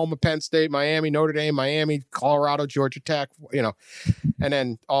 Oklahoma, Penn State, Miami, Notre Dame, Miami, Colorado, Georgia Tech, and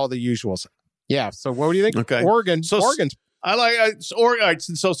then all the usuals. Yeah, so what do you think? Okay. Oregon's. Oregon.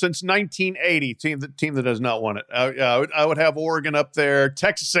 So since 1980, the team that has not won it, I would have Oregon up there.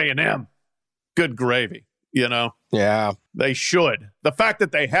 Texas A&M, good gravy. Yeah, they should. The fact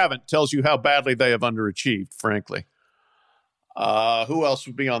that they haven't tells you how badly they have underachieved, frankly. Who else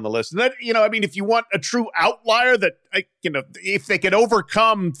would be on the list? And that, if you want a true outlier that, if they could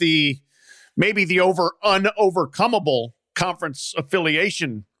overcome maybe the unovercomable conference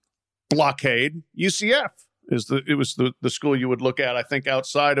affiliation blockade, UCF was the school you would look at, I think,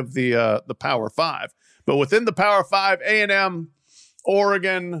 outside of the Power Five. But within the Power Five, A&M,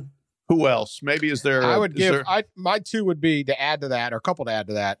 Oregon, Who else? Maybe is there? I would give. My two would be to add to that, or a couple to add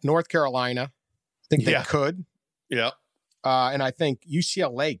to that. North Carolina, I think they could. Yeah. And I think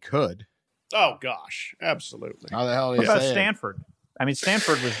UCLA could. Oh gosh, absolutely. How the hell? What about Stanford? I mean,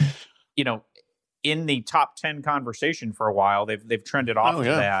 Stanford was, in the top 10 conversation for a while. They've trended off of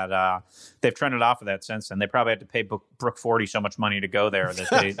that. They've trended off of that since then. They probably had to pay Brooke Forty so much money to go there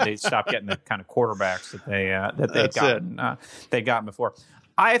that they stopped getting the kind of quarterbacks that they'd gotten before.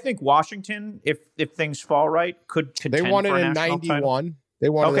 I think Washington, if things fall right, could contend. They won for it a in national 91. Title. They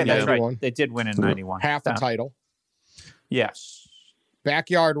won it in 91. Right. They did win in 91. Half the title. Yes.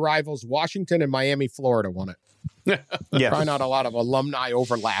 Backyard rivals Washington and Miami, Florida won it. Yes. Probably not a lot of alumni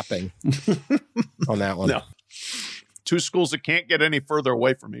overlapping on that one. No. Two schools that can't get any further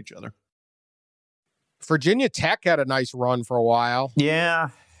away from each other. Virginia Tech had a nice run for a while. Yeah.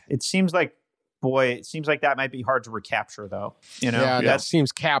 It seems like that might be hard to recapture, though. That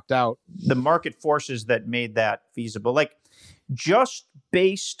seems capped out. The market forces that made that feasible, like just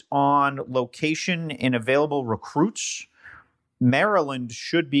based on location and available recruits, Maryland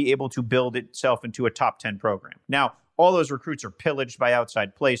should be able to build itself into a top 10 program. Now, all those recruits are pillaged by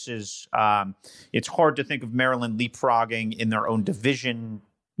outside places. It's hard to think of Maryland leapfrogging in their own division,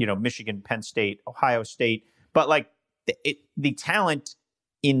 Michigan, Penn State, Ohio State. But the talent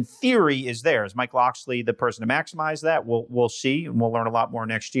in theory is there. Is Mike Locksley the person to maximize that? We'll see, and we'll learn a lot more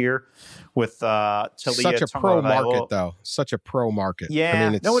next year with Talia. Such a pro market, though. Such a pro market.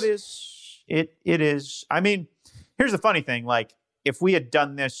 Yeah, it is. It is. I mean, here's the funny thing. Like, if we had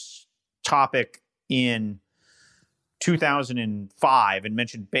done this topic in 2005 and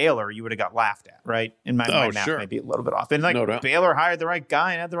mentioned Baylor, you would have got laughed at, right? And my math might be a little bit off. And Baylor hired the right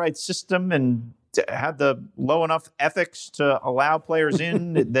guy and had the right system and had the low enough ethics to allow players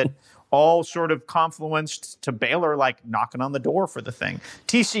in that all sort of confluenced to Baylor, knocking on the door for the thing.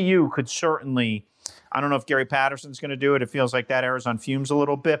 TCU could certainly, I don't know if Gary Patterson's going to do it. It feels like that era's on fumes a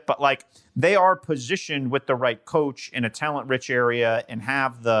little bit, but they are positioned with the right coach in a talent-rich area and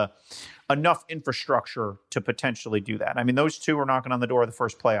have enough infrastructure to potentially do that. I mean, those two are knocking on the door of the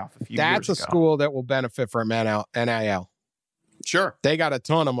first playoff a few years ago. That's a school that will benefit from NIL. Sure. They got a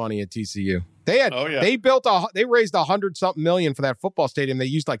ton of money at TCU. They raised $100-something million for that football stadium. They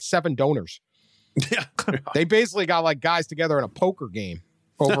used 7 donors. Yeah. They basically got guys together in a poker game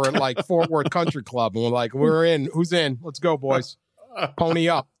over at Fort Worth Country Club. And we're in. Who's in? Let's go, boys. Pony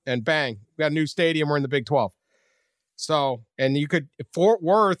up. And bang. We got a new stadium. We're in the Big 12. So, and you could, Fort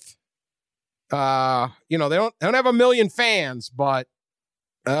Worth, they don't have a million fans, but,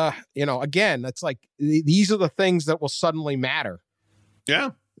 again, that's these are the things that will suddenly matter.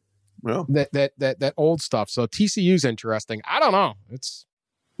 Yeah. Well, that old stuff. So TCU's interesting. I don't know.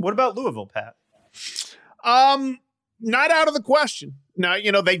 What about Louisville, Pat? Not out of the question. Now,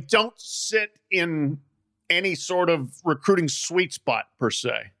 they don't sit in any sort of recruiting sweet spot per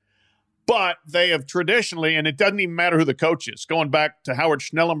se, but they have traditionally, and it doesn't even matter who the coach is, going back to Howard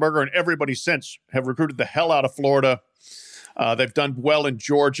Schnellenberger and everybody since, have recruited the hell out of Florida. They've done well in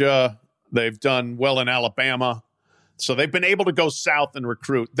Georgia. They've done well in Alabama. So they've been able to go south and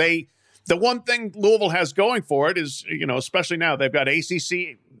recruit. The one thing Louisville has going for it is, especially now, they've got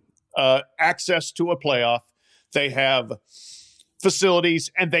ACC access to a playoff. They have facilities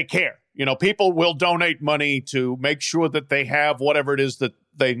and they care. People will donate money to make sure that they have whatever it is that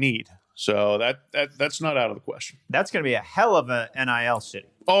they need. So that's not out of the question. That's going to be a hell of a NIL city.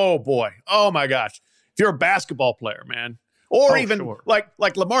 Oh boy. Oh my gosh. If you're a basketball player, man, or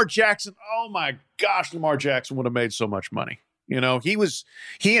like Lamar Jackson. Oh my gosh. Lamar Jackson would have made so much money.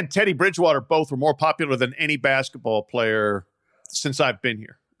 He and Teddy Bridgewater both were more popular than any basketball player since I've been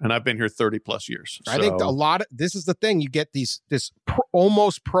here. And I've been here 30 plus years. I think this is the thing. You get this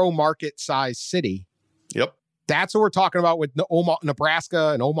almost pro market size city. Yep. That's what we're talking about with Nebraska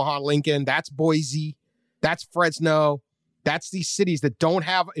and Omaha, Lincoln. That's Boise. That's Fresno. That's these cities that don't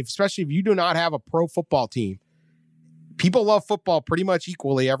have, especially if you do not have a pro football team. People love football pretty much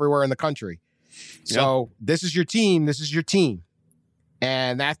equally everywhere in the country. So This is your team. This is your team.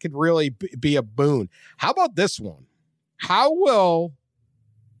 And that could really be a boon. How about this one? How will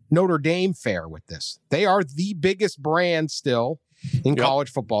Notre Dame fare with this? They are the biggest brand still in college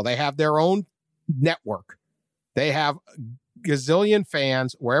football. They have their own network. They have a gazillion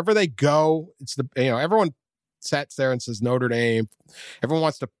fans wherever they go. It's everyone sits there and says Notre Dame. Everyone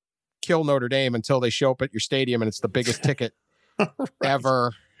wants to kill Notre Dame until they show up at your stadium and it's the biggest ticket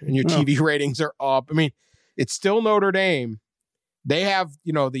ever. And your TV ratings are up. I mean, it's still Notre Dame. They have,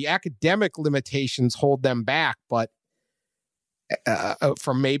 the academic limitations hold them back, but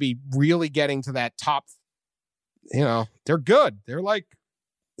from maybe really getting to that top, they're good. They're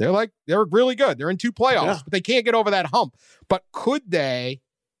They're really good. They're in 2 playoffs, but they can't get over that hump. But could a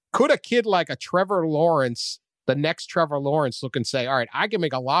kid like a Trevor Lawrence, the next Trevor Lawrence, look and say, all right, I can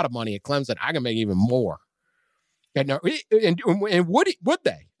make a lot of money at Clemson. I can make even more. And would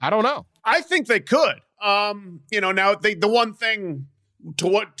they? I don't know. I think they could. Now the one thing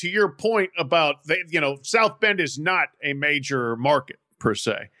to your point about South Bend is not a major market per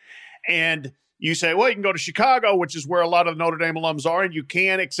se. And you say, well, you can go to Chicago, which is where a lot of Notre Dame alums are, and you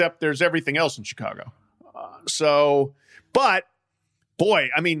can, except there's everything else in Chicago. But boy,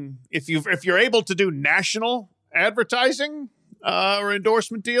 I mean, if you're able to do national advertising or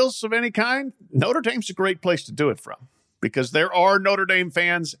endorsement deals of any kind, Notre Dame's a great place to do it from, because there are Notre Dame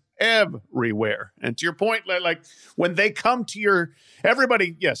fans everywhere. And to your point, like when they come to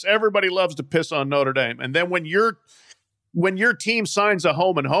everybody loves to piss on Notre Dame, and then when your team signs a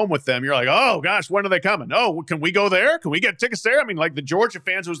home and home with them, you're like, oh gosh, when are they coming? Oh, can we go there? Can we get tickets there? I mean, like the Georgia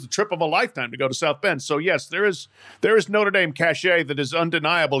fans, it was the trip of a lifetime to go to South Bend. So yes, there is Notre Dame cachet that is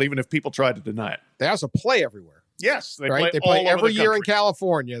undeniable, even if people try to deny it. They also play everywhere. Yes, they play every year in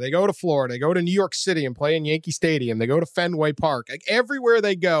California. They go to Florida. They go to New York City and play in Yankee Stadium. They go to Fenway Park. Like everywhere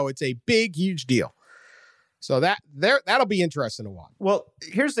they go, it's a big, huge deal. So that'll be interesting to watch. Well,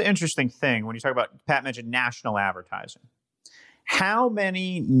 here's the interesting thing when you talk about, Pat mentioned national advertising. How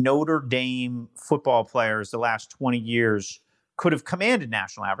many Notre Dame football players the last 20 years could have commanded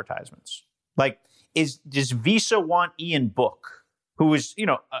national advertisements? Like, does Visa want Ian Book, who was,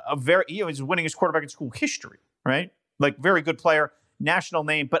 is winning his quarterback in school history, right? Like, very good player, national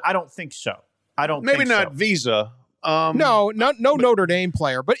name, but I don't think so. Maybe not Visa. No Notre Dame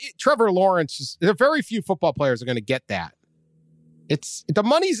player, but Trevor Lawrence. There are very few football players are going to get that. The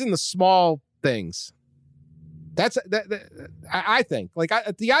money's in the small things. I think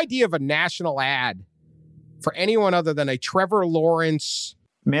the idea of a national ad for anyone other than a Trevor Lawrence.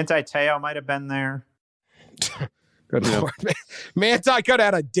 Manti Te'o might have been there. Good Lord. Manti could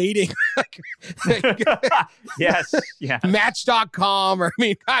have had a dating. Yes. Yeah. Match.com, or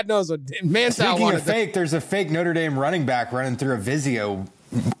God knows what Manti Speaking wanted. Of fake, there's a fake Notre Dame running back running through a Vizio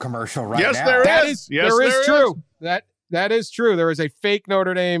commercial right now. Yes, there is. There is true. That is true. There is a fake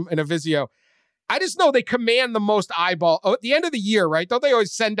Notre Dame and a Vizio. I just know they command the most eyeball. Oh, at the end of the year, right? Don't they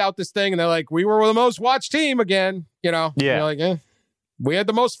always send out this thing and they're like, we were the most watched team again, Yeah. You're like, we had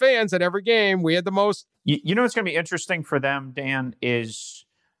the most fans at every game. We had the most. You know what's going to be interesting for them, Dan, is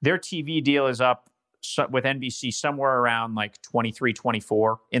their TV deal is up with NBC somewhere around like 23,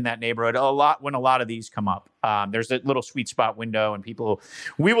 24 in that neighborhood. When a lot of these come up, there's a little sweet spot window, and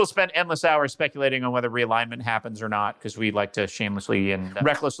we will spend endless hours speculating on whether realignment happens or not, because we like to shamelessly and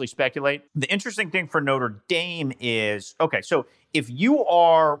recklessly speculate. The interesting thing for Notre Dame is, okay, so if you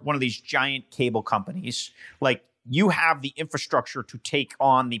are one of these giant cable companies, like, you have the infrastructure to take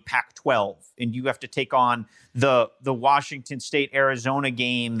on the Pac-12, and you have to take on the Washington State Arizona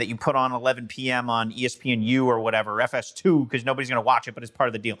game that you put on 11 p.m. on ESPNU or whatever, FS2, because nobody's going to watch it, but it's part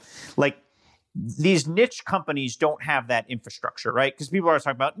of the deal. Like, these niche companies don't have that infrastructure, right? Because people are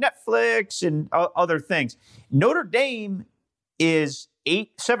talking about Netflix and other things. Notre Dame is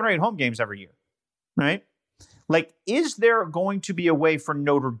 7 or 8 home games every year, right? Like, is there going to be a way for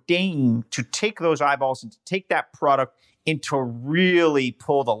Notre Dame to take those eyeballs and to take that product and to really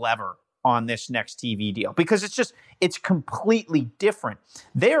pull the lever on this next TV deal? Because it's completely different.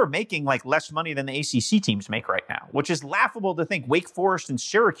 They are making like less money than the ACC teams make right now, which is laughable to think. Wake Forest and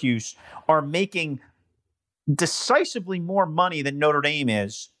Syracuse are making decisively more money than Notre Dame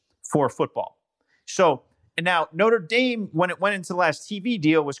is for football. So, and now Notre Dame, when it went into the last TV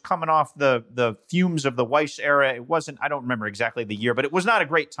deal, was coming off the fumes of the Weiss era. It wasn't, I don't remember exactly the year, but it was not a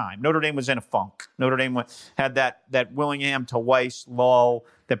great time. Notre Dame was in a funk. Notre Dame had that Willingham to Weiss lull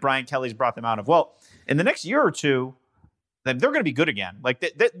that Brian Kelly's brought them out of. Well, in the next year or two, then they're going to be good again. Like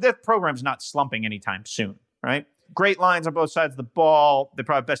that program's not slumping anytime soon, right? Great lines on both sides of the ball. They're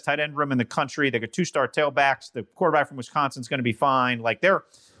probably best tight end room in the country. They got 2-star tailbacks. The quarterback from Wisconsin's going to be fine. Like they're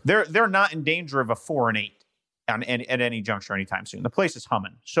not in danger of a 4-8. At any juncture anytime soon. The place is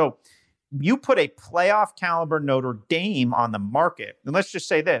humming. So you put a playoff caliber Notre Dame on the market, and let's just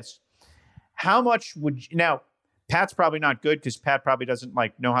say this. How much would you, now, Pat's probably not good because Pat probably doesn't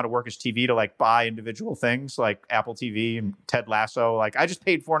know how to work his TV to buy individual things like Apple TV and Ted Lasso. Like, I just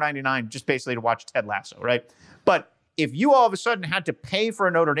paid $4.99 just basically to watch Ted Lasso, right? But if you all of a sudden had to pay for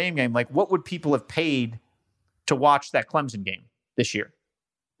a Notre Dame game, what would people have paid to watch that Clemson game this year?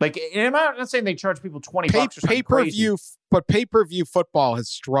 And I'm not saying they charge people $20 or something pay-per-view, but pay-per-view football has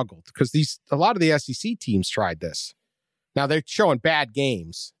struggled because a lot of the SEC teams tried this. Now they're showing bad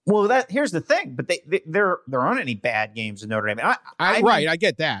games. Well, here's the thing, but there aren't any bad games in Notre Dame. I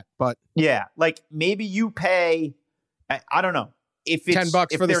get that, but yeah, like maybe you pay, I don't know, if it's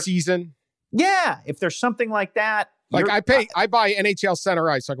 $10 for the season. Yeah, if there's something like that. Like I buy NHL Center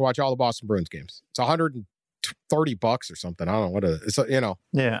Ice so I can watch all the Boston Bruins games. It's $130 or something. I don't know what it is. It's,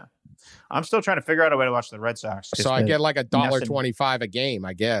 Yeah. I'm still trying to figure out a way to watch the Red Sox. So I get like $1.25 a game,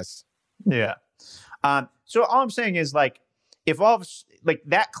 I guess. Yeah. So all I'm saying is like, if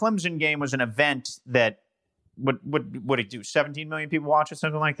that Clemson game was an event that would it do 17 million people watch it,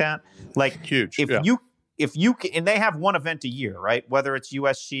 something like that? Like huge. If you and they have one event a year, right? Whether it's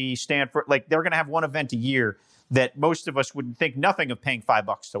USC, Stanford, like they're going to have one event a year that most of us would think nothing of paying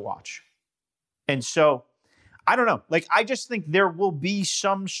 $5 to watch. And so I don't know. Like, I just think there will be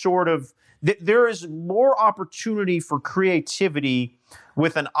some sort of, there is more opportunity for creativity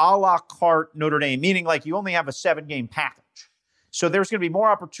with an a la carte Notre Dame, meaning like you only have a 7-game package. So there's going to be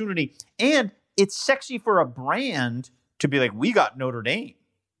more opportunity. And it's sexy for a brand to be like, we got Notre Dame.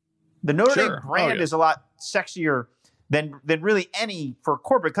 The Notre Dame brand is a lot sexier than really any for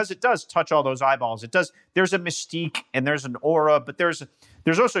corporate, because it does touch all those eyeballs. It does. There's a mystique and there's an aura, but there's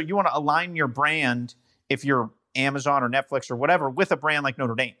also, you want to align your brand, if you're Amazon or Netflix or whatever, with a brand like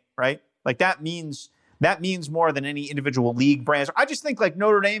Notre Dame, right? Like that means more than any individual league brands. I just think like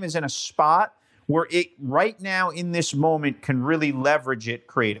Notre Dame is in a spot where it right now in this moment can really leverage it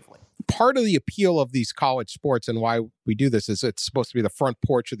creatively. Part of the appeal of these college sports and why we do this is it's supposed to be the front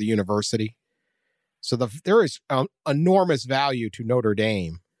porch of the university. So there is enormous value to Notre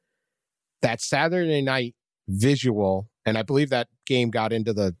Dame. That Saturday night visual, and I believe that game got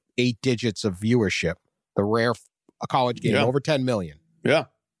into the 8 digits of viewership, the rare college game, over 10 million. Yeah.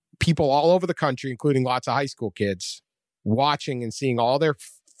 People all over the country, including lots of high school kids, watching and seeing all their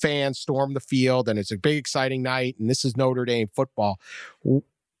fans storm the field, and it's a big, exciting night, and this is Notre Dame football.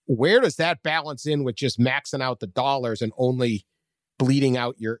 Where does that balance in with just maxing out the dollars and only bleeding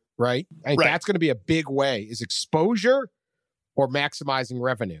out your, right? I think that's going to be a big way. Is exposure or maximizing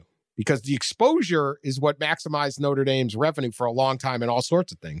revenue? Because the exposure is what maximized Notre Dame's revenue for a long time in all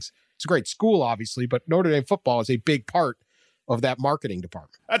sorts of things. It's a great school, obviously, but Notre Dame football is a big part of that marketing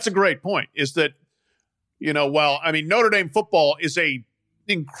department. That's a great point, is that, Notre Dame football is a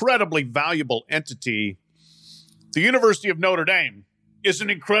incredibly valuable entity. The University of Notre Dame is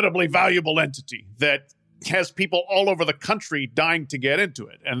an incredibly valuable entity that has people all over the country dying to get into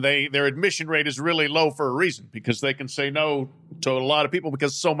it. And their admission rate is really low for a reason, because they can say no to a lot of people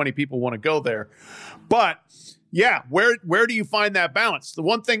because so many people want to go there. But yeah, where do you find that balance? The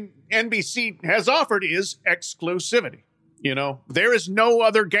one thing NBC has offered is exclusivity. There is no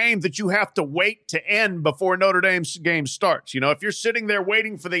other game that you have to wait to end before Notre Dame's game starts. If you're sitting there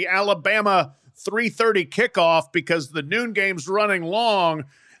waiting for the Alabama 3:30 kickoff because the noon game's running long,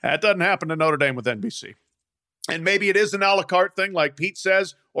 that doesn't happen to Notre Dame with NBC. And maybe it is an a la carte thing, like Pete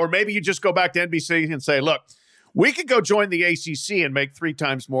says, or maybe you just go back to NBC and say, look, we could go join the ACC and make 3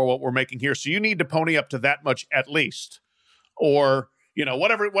 times more what we're making here. So you need to pony up to that much at least. Or,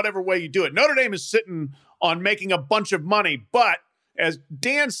 whatever way you do it. Notre Dame is sitting on making a bunch of money. But as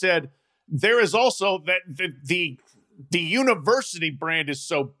Dan said, there is also that the university brand is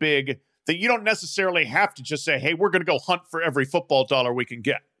so big that you don't necessarily have to just say, hey, we're going to go hunt for every football dollar we can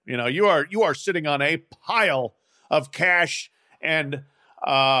get. You are sitting on a pile of cash and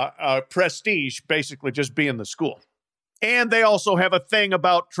prestige, basically just being the school. And they also have a thing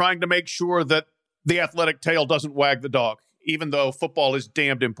about trying to make sure that the athletic tail doesn't wag the dog, even though football is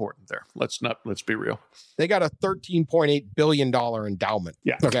damned important there. Let's be real. They got a $13.8 billion endowment.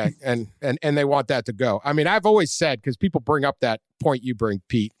 Yeah. Okay. And they want that to go. I mean, I've always said, because people bring up that point you bring,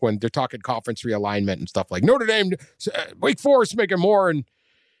 Pete, when they're talking conference realignment and stuff like Notre Dame, Wake Forest making more in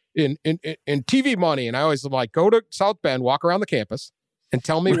TV money. And I always am like, go to South Bend, walk around the campus and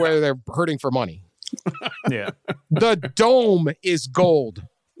tell me where they're hurting for money. Yeah. The dome is gold.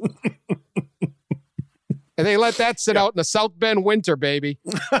 And they let that sit out in the South Bend winter, baby.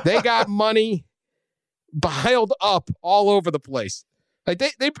 They got money piled up all over the place. Like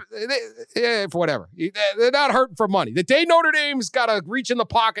they whatever. They're not hurting for money. The day Notre Dame's got to reach in the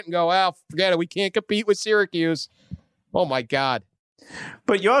pocket and go, well, forget it. We can't compete with Syracuse. Oh my God.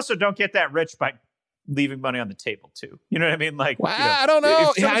 But you also don't get that rich by leaving money on the table too. You know what I mean? Like, well, I don't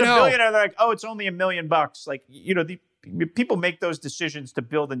know. If someone's a billionaire, they're like, oh, it's only $1 million. Like, the people make those decisions to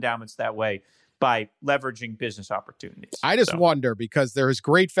build endowments that way by leveraging business opportunities. I just wonder, because there is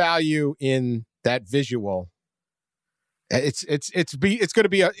great value in that visual. It's going to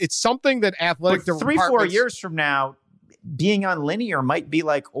be it's something that athletic departments, 3-4 years from now, being on linear might be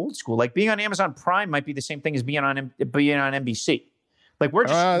like old school. Like being on Amazon Prime might be the same thing as being on NBC. Like we're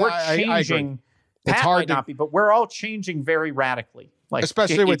changing. It's Pat hard might to not be, but we're all changing very radically. Like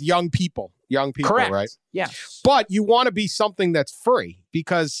especially with young people. Correct. Right? Yes. But you want to be something that's free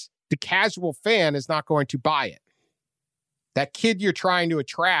because the casual fan is not going to buy it. That kid you're trying to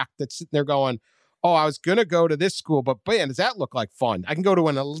attract that's sitting there going, oh, I was going to go to this school, but man, does that look like fun? I can go to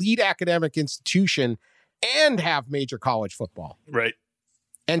an elite academic institution and have major college football. Right.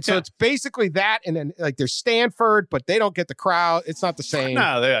 And so it's basically that. And then like there's Stanford, but they don't get the crowd. It's not the same.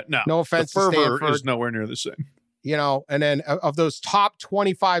 No offense the to fervor Stanford. is nowhere near the same. You know, and then of those top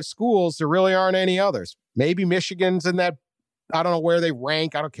 25 schools, there really aren't any others. Maybe Michigan's in that. I don't know where they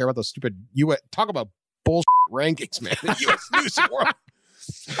rank. I don't care about those stupid talk about bullshit rankings, man. The U.S. News and World.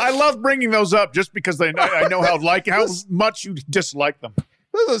 I love bringing those up just because I know how much you dislike them.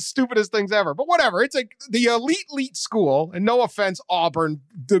 Those are the stupidest things ever. But whatever. It's like the elite school. And no offense, Auburn,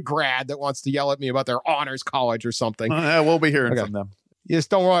 the grad that wants to yell at me about their honors college or something. We'll be hearing from them. You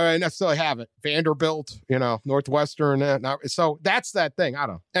just don't want to necessarily have it. Vanderbilt, Northwestern. So that's that thing. I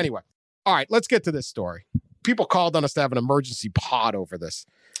don't know. Anyway. All right, let's get to this story. People called on us to have an emergency pod over this.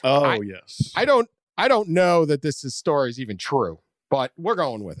 Yes. I don't know that this story is even true, but we're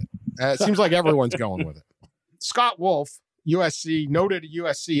going with it. It seems like everyone's going with it. Scott Wolf, noted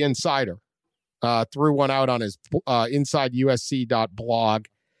USC insider, threw one out on his InsideUSC.blog.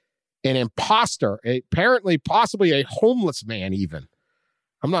 An imposter, apparently possibly a homeless man even.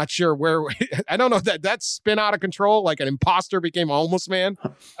 I'm not sure where. I don't know that's spin out of control. Like an imposter became a homeless man.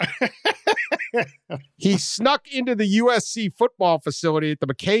 He snuck into the USC football facility at the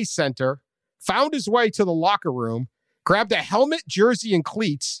McKay Center, found his way to the locker room, grabbed a helmet, jersey, and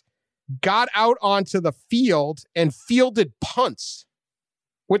cleats, got out onto the field, and fielded punts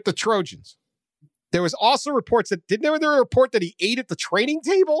with the Trojans. There was also reports that, didn't there a report that he ate at the training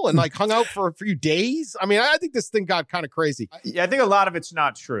table and like hung out for a few days? I mean, I think this thing got kind of crazy. Yeah, I think a lot of it's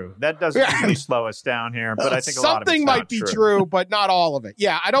not true. That doesn't really slow us down here, but I think a lot of it's something might be true, but not all of it.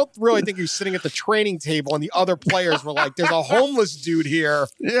 Yeah, I don't really think he was sitting at the training table and the other players were like, there's a homeless dude here.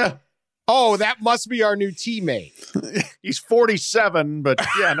 Yeah. Oh, that must be our new teammate. He's 47, but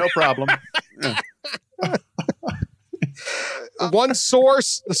yeah, no problem. One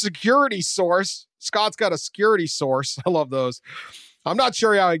source, the security source. Scott's got a security source. I love those. I'm not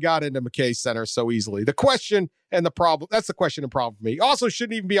sure how he got into McKay Center so easily. The question and the problem, that's the question and problem for me. He also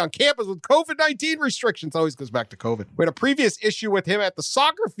shouldn't even be on campus with COVID-19 restrictions. Always goes back to COVID. We had a previous issue with him at the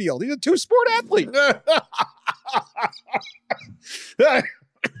soccer field. He's a two-sport athlete.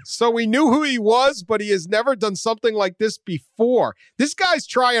 So we knew who he was, but he has never done something like this before. This guy's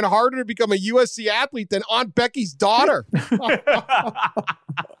trying harder to become a USC athlete than Aunt Becky's daughter.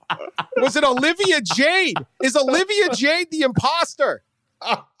 Was it Olivia Jade? Is Olivia Jade the imposter?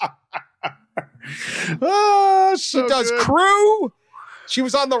 She does good. crew. She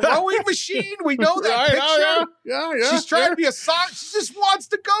was on the rowing machine. We know that picture. Yeah. She's trying to be a soccer. She just wants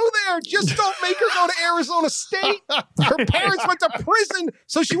to go there. Just don't make her go to Arizona State. Her parents went to prison,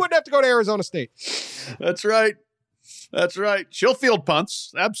 so she wouldn't have to go to Arizona State. That's right. She'll field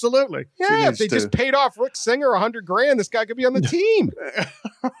punts. Absolutely. Yeah, if they just paid off Rick Singer $100,000, this guy could be on the team.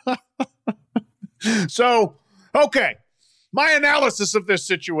 So, okay. My analysis of this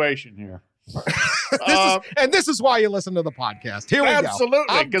situation here. This is why you listen to the podcast. Here we go.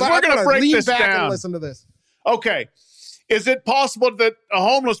 Absolutely, because we're going to break lean this back down. And listen to this. Okay. Is it possible that a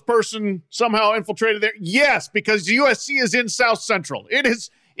homeless person somehow infiltrated there? Yes, because USC is in South Central. It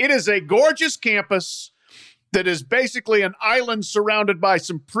is a gorgeous campus that is basically an island surrounded by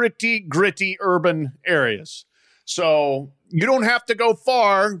some pretty gritty urban areas. So you don't have to go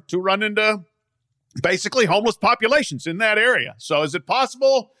far to run into basically homeless populations in that area. So is it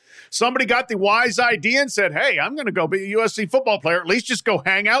possible somebody got the wise idea and said, hey, I'm going to go be a USC football player, at least just go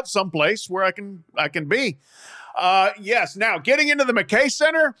hang out someplace where I can be? Yes. Now, getting into the McKay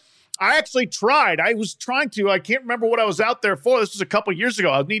Center, I actually tried. I can't remember what I was out there for. This was a couple years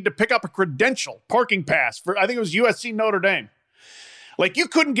ago. I need to pick up a credential, parking pass for, I think it was USC Notre Dame. Like, you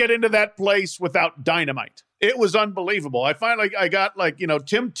couldn't get into that place without dynamite. It was unbelievable. I got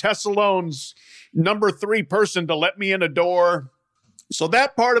Tim Tessalone's number 3 person to let me in a door. So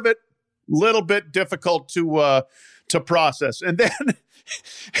that part of it, little bit difficult to process. And then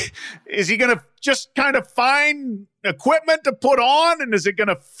is he going to just kind of find equipment to put on, and is it going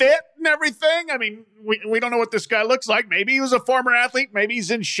to fit and everything? I mean, we don't know what this guy looks like. Maybe he was a former athlete. Maybe he's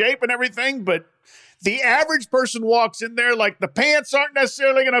in shape and everything, but the average person walks in there like the pants aren't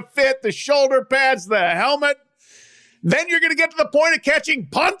necessarily going to fit, the shoulder pads, the helmet. Then you're going to get to the point of catching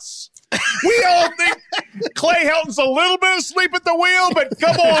punts. We all think Clay Helton's a little bit asleep at the wheel, but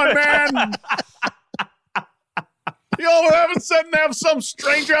come on, man. You all of a sudden have some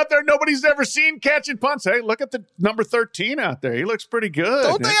stranger out there nobody's ever seen catching punts. Hey, look at the number 13 out there. He looks pretty good.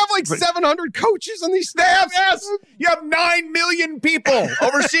 Don't they have like 700 coaches on these staffs? Yes. You have 9 million people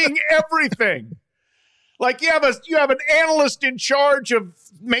overseeing everything. Like you have an analyst in charge of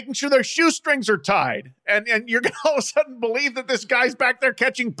making sure their shoestrings are tied. And you're going to all of a sudden believe that this guy's back there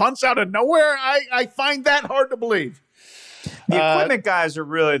catching punts out of nowhere? I find that hard to believe. The equipment guys are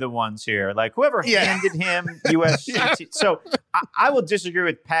really the ones here. Like whoever handed him USC. So I will disagree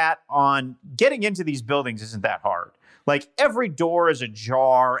with Pat on getting into these buildings isn't that hard. Like every door is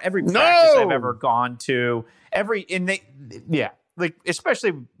ajar. Every practice I've ever gone to, like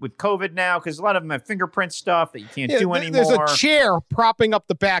especially with COVID now, because a lot of them have fingerprint stuff that you can't do anymore. There's a chair propping up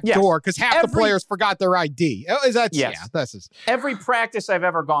the back door because half the players forgot their ID. Is that every practice I've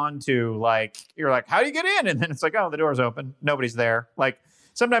ever gone to, like you're like, how do you get in? And then it's like, oh, the door's open, nobody's there. Like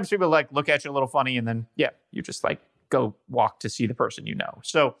sometimes people like look at you a little funny, and then you just like go walk to see the person you know.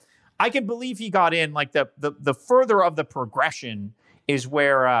 So I can believe he got in. Like the further of the progression is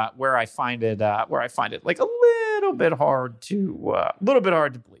where I find it like a little bit hard to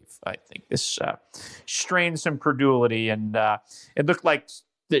believe. I think this strained some credulity, and it looked like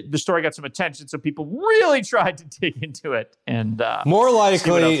the story got some attention, so people really tried to dig into it. And more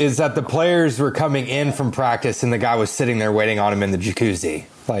likely is that the players were coming in from practice and the guy was sitting there waiting on him in the jacuzzi.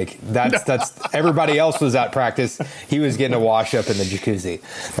 Like that's everybody else was at practice. He was getting a wash up in the jacuzzi.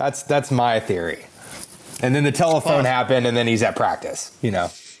 That's my theory. And then the telephone happened, and then he's at practice, you know.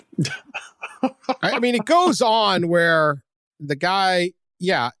 I mean, it goes on where the guy,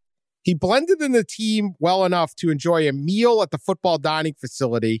 he blended in the team well enough to enjoy a meal at the football dining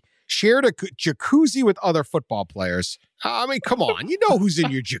facility, shared a jacuzzi with other football players. I mean, come on. You know who's in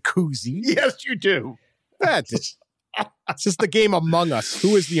your jacuzzi. Yes, you do. It's just the game Among Us.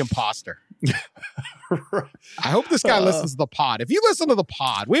 Who is the imposter? I hope this guy listens to the pod. If you listen to the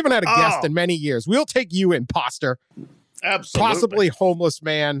pod, we haven't had a guest in many years. We'll take you, imposter. Absolutely. Possibly homeless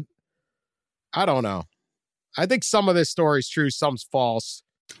man. I don't know. I think some of this story is true, some's false.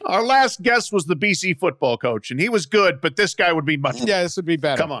 Our last guest was the BC football coach, and he was good, but this guy would be much. Yeah, this would be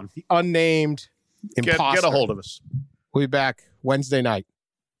better. Come on. The unnamed imposter. Get a hold of us. We'll be back Wednesday night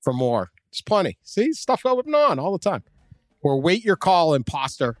for more. There's plenty. See, stuff going on all the time. Or wait your call,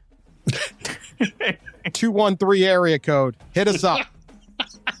 imposter. 213 area code. Hit us up.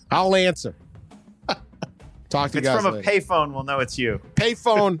 I'll answer. Talk to you guys from later. A payphone, we'll know it's you.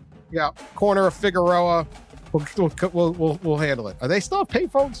 Payphone, corner of Figueroa. We'll handle it. Are they still have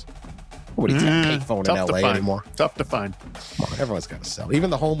payphones? Nobody's got a payphone in LA anymore. Tough to find. Come on, everyone's got a cell. Even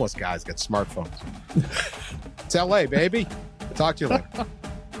the homeless guys get smartphones. It's LA, baby. Talk to you later.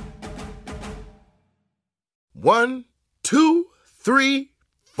 1, 2, 3,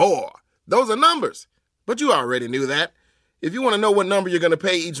 4. Those are numbers, but you already knew that. If you want to know what number you're going to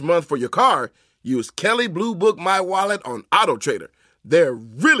pay each month for your car, use Kelley Blue Book My Wallet on AutoTrader. They're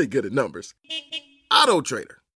really good at numbers. AutoTrader.